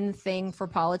one thing for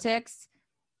politics,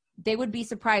 they would be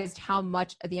surprised how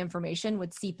much of the information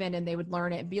would seep in, and they would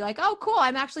learn it and be like, oh, cool,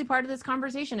 I'm actually part of this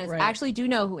conversation. I actually do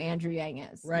know who Andrew Yang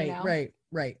is. Right,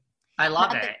 right. I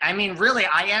love it. I mean, really,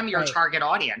 I am your target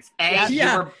audience. A,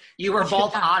 you were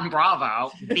both on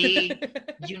Bravo. B,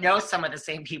 you know some of the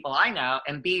same people I know.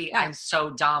 And B, I'm so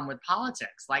dumb with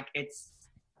politics. Like, it's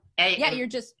A. Yeah, you're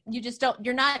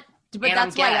not, but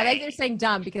that's why I think they're saying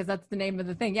dumb, because that's the name of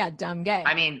the thing. Yeah, dumb gay.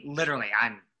 I mean, literally,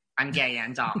 I'm gay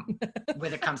and dumb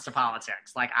when it comes to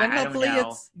politics. Like, then I don't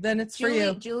know. Then it's for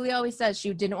you. Julie always says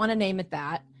she didn't want to name it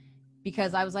that.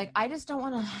 because I was like, I don't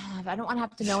want to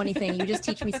have to know anything. You just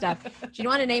teach me stuff. She didn't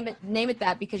want to name it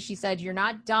that because she said, you're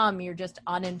not dumb. You're just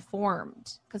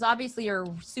uninformed. Because obviously you're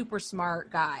a super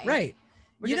smart guy. Right.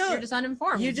 You're just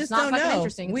uninformed. You just not don't know.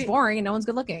 Interesting. It's boring and no one's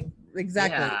good looking.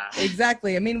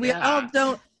 Exactly. I mean, we all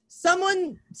don't.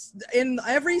 Someone in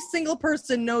every single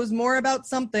person knows more about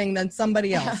something than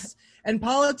somebody else. And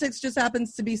politics just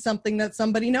happens to be something that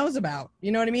somebody knows about.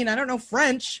 You know what I mean? I don't know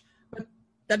French, but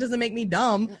that doesn't make me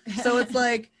dumb. So it's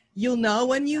like, you'll know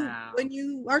when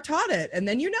you are taught it, and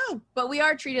then you know. But we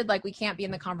are treated like we can't be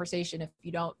in the conversation if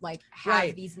you don't like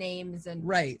have these names, and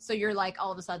so you're like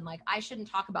all of a sudden like, I shouldn't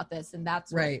talk about this, and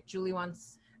that's what Julie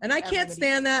wants. And I can't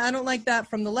stand that. I don't like that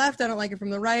from the left. I don't like it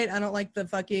from the right. I don't like the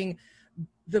fucking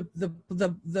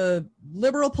the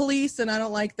liberal police, and I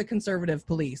don't like the conservative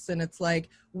police. And it's like,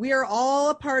 we are all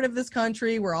a part of this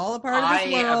country. We're all a part of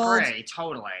this world. I agree,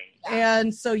 totally.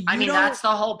 And so that's the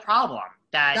whole problem.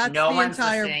 That no one's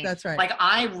listening. That's right. Like,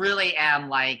 I really am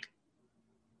like,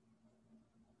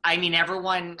 I mean,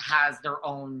 everyone has their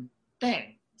own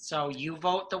thing. So you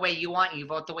vote the way you want,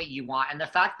 And the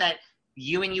fact that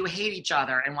you hate each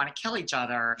other and want to kill each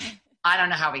other, I don't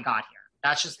know how we got here.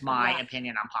 That's just my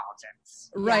opinion on politics.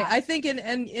 Right. Yeah. I think,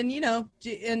 and you know,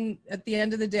 at the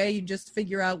end of the day, you just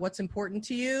figure out what's important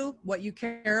to you, what you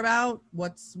care about,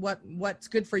 what's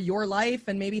good for your life,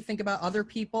 and maybe think about other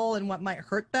people and what might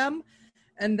hurt them.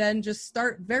 And then just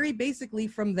start very basically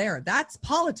from there. That's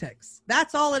politics.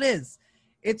 That's all it is.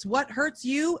 It's what hurts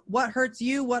you, what hurts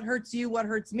you, what hurts you, what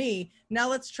hurts me. Now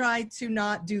let's try to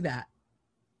not do that.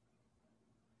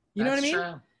 You know what I mean?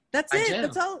 True. That's it.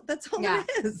 That's all it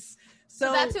is.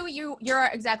 So that's who you're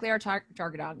exactly our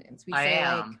target audience. We say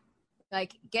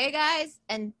like gay guys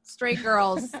and straight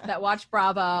girls that watch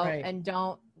Bravo and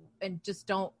just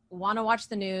don't want to watch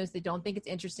the news. They don't think it's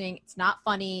interesting. It's not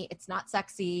funny. It's not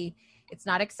sexy. It's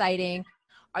not exciting.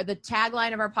 The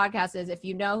tagline of our podcast is, if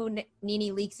you know who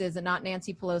Nene Leakes is and not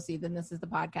Nancy Pelosi, then this is the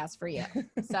podcast for you.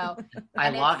 So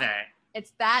I love it.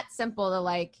 It's that simple to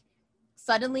like,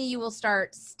 suddenly you will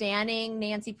start standing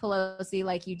Nancy Pelosi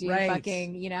like you do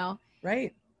fucking, you know.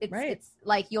 Right. It's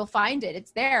like, you'll find it.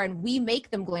 It's there, and we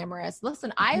make them glamorous.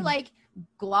 Listen, I like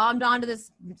glommed onto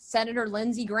this Senator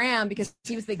Lindsey Graham because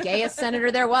he was the gayest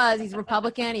senator there was. He's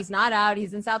Republican. He's not out.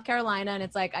 He's in South Carolina. And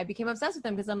it's like, I became obsessed with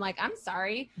him because I'm like, I'm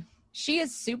sorry. She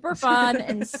is super fun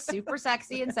and super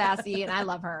sexy and sassy, and I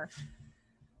love her.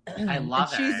 I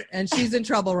love it. And she's in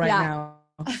trouble right now.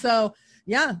 So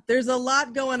yeah, there's a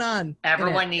lot going on.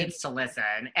 Everyone needs to listen.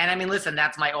 And I mean, listen,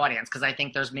 that's my audience, because I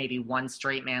think there's maybe one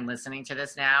straight man listening to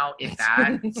this now, if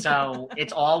that. So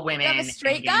it's all women. You have a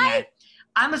straight guy?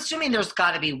 I'm assuming there's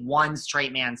got to be one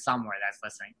straight man somewhere that's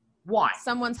listening. One.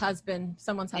 Someone's husband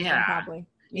probably.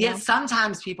 Yeah,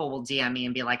 sometimes people will DM me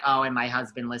and be like, oh, and my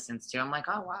husband listens too. I'm like,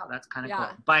 oh, wow, that's kind of cool.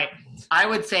 But I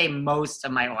would say most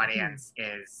of my audience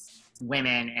is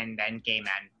women, and then gay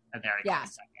men a very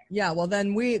close second. Yeah, well,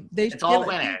 then it's all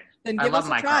women. I love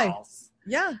my girls.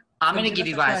 Yeah. I'm going to give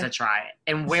you guys a try.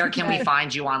 And where can we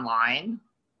find you online?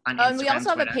 On Instagram, and we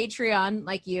also Twitter? have a Patreon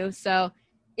like you. So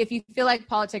if you feel like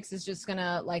politics is just going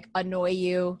to like annoy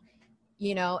you,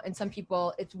 you know, and some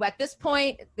people, it's at this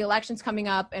point, the election's coming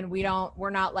up, and we're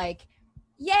not like,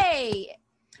 yay.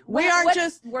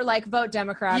 We're like, vote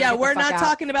Democrat. Yeah, we're not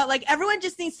talking about like, everyone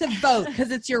just needs to vote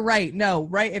because it's your right. No,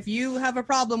 right? If you have a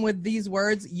problem with these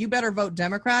words, you better vote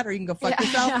Democrat, or you can go fuck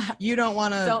yourself. You don't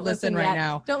want to listen right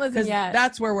now. Don't listen yet.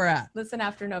 That's where we're at. Listen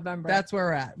after November. That's where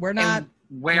we're at. We're not.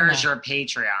 Where's your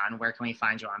Patreon? Where can we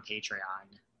find you on Patreon?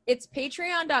 It's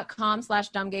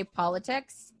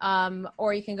patreon.com/dumbgaypolitics.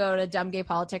 Or you can go to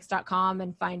dumbgaypolitics.com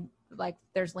and find, like,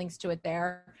 there's links to it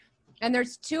there. And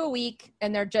there's 2 a week,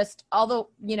 and they're just, although,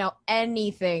 you know,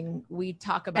 anything we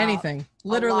talk about. Anything.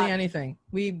 Literally anything.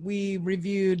 We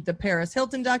reviewed the Paris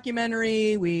Hilton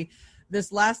documentary.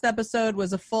 This last episode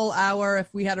was a full hour.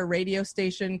 If we had a radio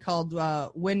station called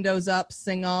Windows Up,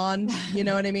 Sing On, you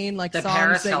know what I mean? Like the songs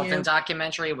Paris Hilton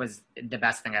documentary was the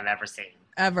best thing I've ever seen.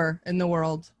 Ever in the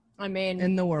world. I mean,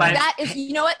 in the world. But that is,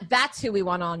 you know what? That's who we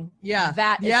want on. Yeah.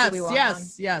 That is who we want on.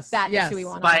 Yes. That is who we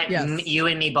want on. But you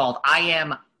and me both.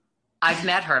 I've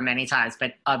met her many times,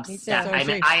 but obsessed.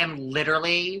 I am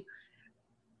literally,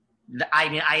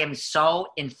 I am so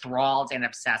enthralled and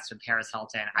obsessed with Paris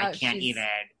Hilton. I can't even.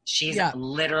 She's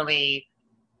literally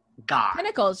God.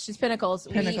 Pinnacles. She's pinnacles.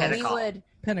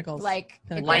 Pinnacles. Like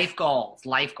life goals.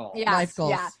 Yeah. Life goals.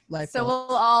 Yeah. Life so goals.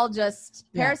 we'll all just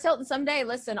Paris Hilton someday.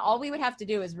 Listen, all we would have to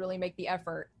do is really make the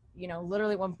effort. You know,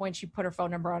 literally at one point she put her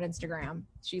phone number on Instagram.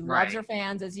 She loves her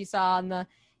fans, as you saw on the,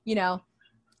 you know.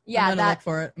 Yeah, I'm gonna look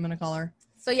for it. I'm gonna call her.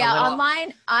 So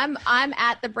online, I'm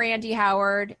at the Brandy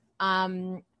Howard.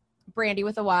 Brandy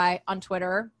with a Y on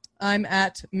Twitter. I'm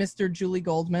at Mr. Julie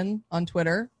Goldman on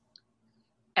Twitter.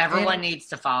 Everyone needs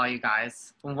to follow you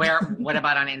guys. What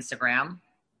about on Instagram?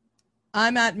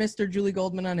 I'm at Mr. Julie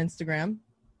Goldman on Instagram.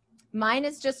 Mine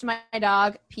is just my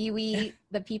dog, Pee-wee,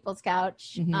 the People's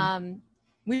Couch. Mm-hmm.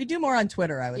 We do more on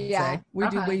Twitter, I would say.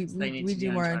 We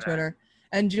do more on Twitter.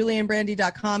 And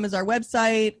JulieandBrandy.com is our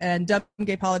website, and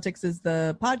Dumbgaypolitics is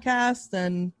the podcast.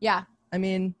 And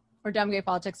or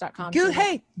dumbgaypolitics.com.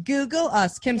 Hey, Google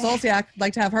us. Kim Zolciak,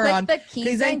 like to have her on.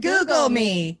 Please and Google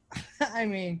me. I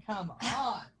mean, come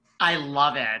on. I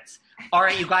love it. All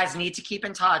right, you guys need to keep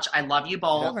in touch. I love you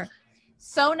both.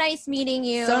 So nice meeting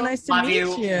you. So nice to meet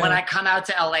you. When I come out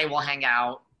to LA, we'll hang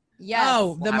out. Yes.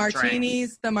 Oh, the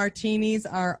martinis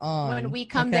are on. When we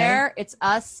come there, it's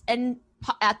us and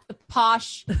at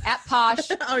Posh,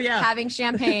 oh yeah, having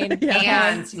champagne.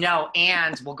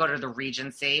 And we'll go to the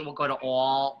Regency. We'll go to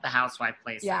all the housewife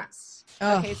places. Yes.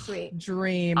 Okay, sweet.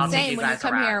 Dream. Same when you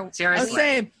come here. Seriously.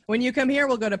 Same. When you come here,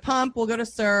 we'll go to Pump. We'll go to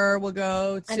Sir. We'll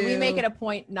go to. And we make it a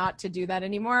point not to do that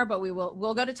anymore, but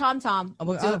we'll go to Tom Tom.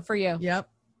 We'll do it for you. Yep.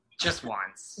 Just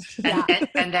once.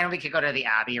 And then we could go to the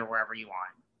Abbey or wherever you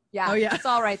want. Yeah. Oh yeah. It's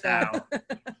all right there.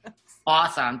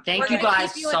 Awesome. Thank you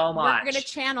guys so much. We're going to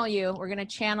channel you. We're going to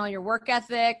channel your work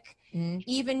ethic,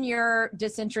 even your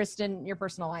disinterest in your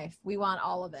personal life. We want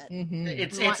all of it. Mm-hmm.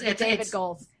 It's David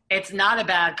goals. It's not a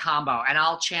bad combo. And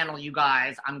I'll channel you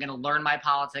guys. I'm going to learn my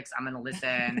politics. I'm going to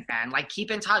listen and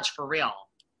keep in touch for real.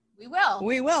 We will.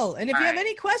 We will. And if you have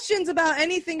any questions about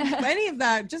anything, any of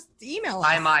that, just email us.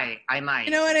 I might.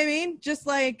 You know what I mean? Just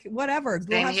whatever.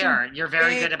 Same here. You're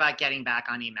very good about getting back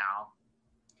on email.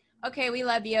 Okay, we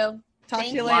love you. Talk to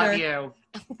you later. Love you.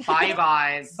 Bye, you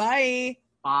guys. Bye.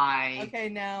 Bye. Okay,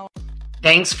 now.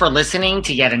 Thanks for listening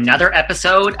to yet another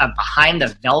episode of Behind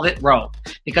the Velvet Rope.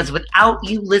 Because without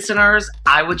you listeners,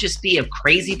 I would just be a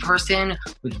crazy person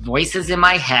with voices in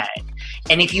my head.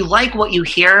 And if you like what you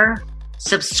hear,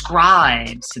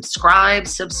 subscribe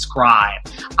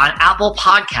on Apple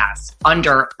Podcasts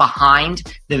under Behind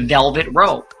the Velvet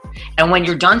Rope. And when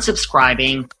you're done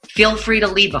subscribing, feel free to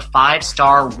leave a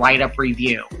 5-star write-up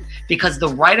review because the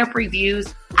write-up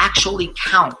reviews actually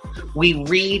count. We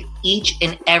read each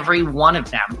and every one of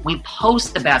them. We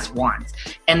post the best ones,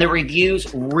 and the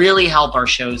reviews really help our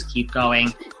shows keep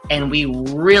going, and we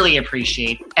really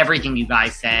appreciate everything you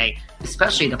guys say,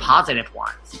 especially the positive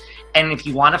ones. And if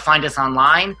you want to find us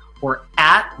online, we're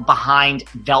at Behind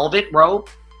Velvet Rope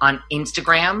on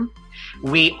Instagram.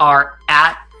 We are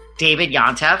at David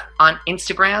Yontef on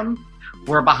Instagram.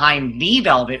 We're Behind the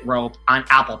Velvet Rope on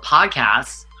Apple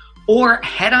Podcasts. Or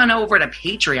head on over to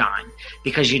Patreon,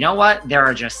 because you know what? There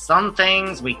are just some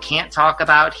things we can't talk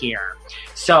about here.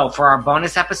 So for our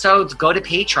bonus episodes, go to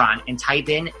Patreon and type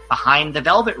in Behind the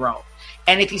Velvet Rope.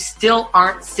 And if you still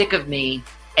aren't sick of me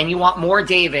and you want more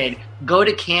David, go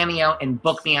to Cameo and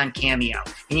book me on Cameo.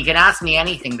 And you can ask me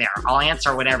anything there. I'll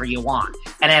answer whatever you want.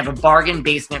 And I have a bargain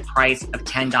basement price of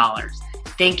 $10.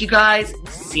 Thank you guys.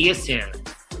 See you soon.